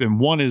work, then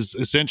one is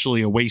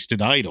essentially a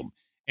wasted item.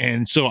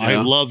 And so I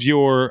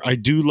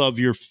do love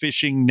your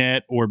fishing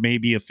net or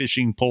maybe a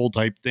fishing pole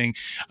type thing.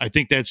 I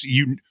think that's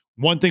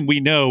one thing we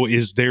know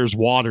is there's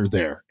water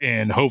there,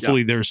 and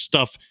hopefully there's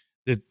stuff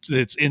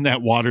that's in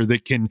that water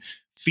that can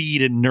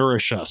feed and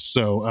nourish us.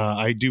 So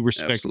I do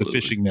respect the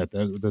fishing net.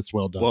 That's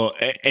well done. Well,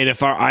 and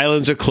if our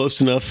islands are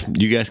close enough,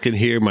 you guys can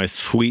hear my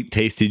sweet,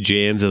 tasty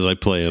jams as I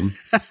play them.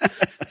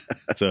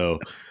 So,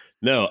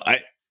 no,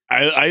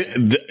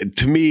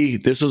 to me,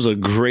 this was a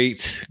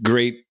great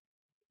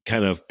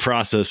kind of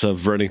process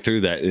of running through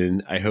that,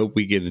 and I hope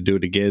we get to do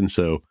it again.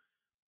 So,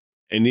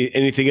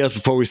 anything else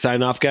before we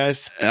sign off,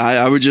 guys?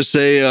 I would just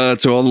say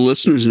to all the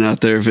listeners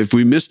out there, if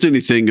we missed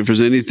anything, if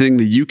there's anything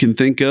that you can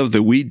think of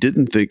that we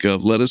didn't think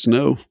of, let us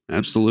know.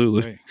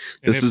 Absolutely. Right.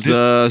 This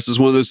is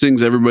one of those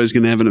things everybody's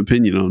going to have an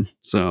opinion on.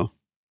 So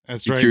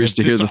that's right. Curious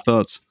to hear the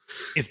thoughts.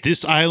 If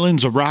this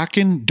island's a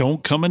rockin',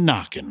 don't come a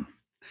knockin'.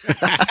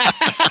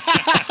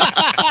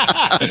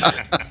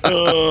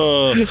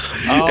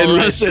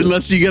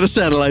 Unless you got a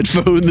satellite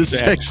phone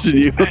that's texting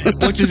you,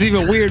 which is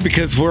even weird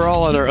because we're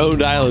all on our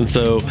own island.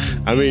 So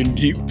I mean,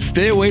 you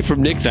stay away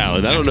from Nick's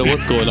island. I don't know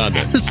what's going on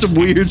there. There's some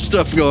weird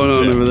stuff going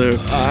on over there.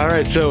 All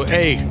right, so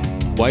hey,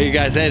 while you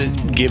guys at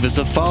it, give us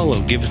a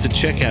follow, give us a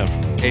check out.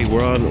 Hey,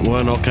 we're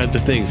on all kinds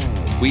of things.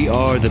 We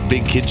are the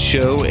Big Kid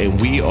Show, and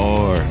we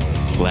are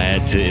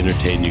glad to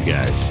entertain you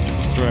guys.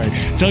 That's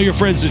right. Tell your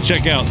friends to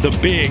check out the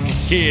Big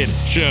Kid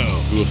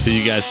Show. We will see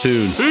you guys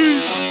soon.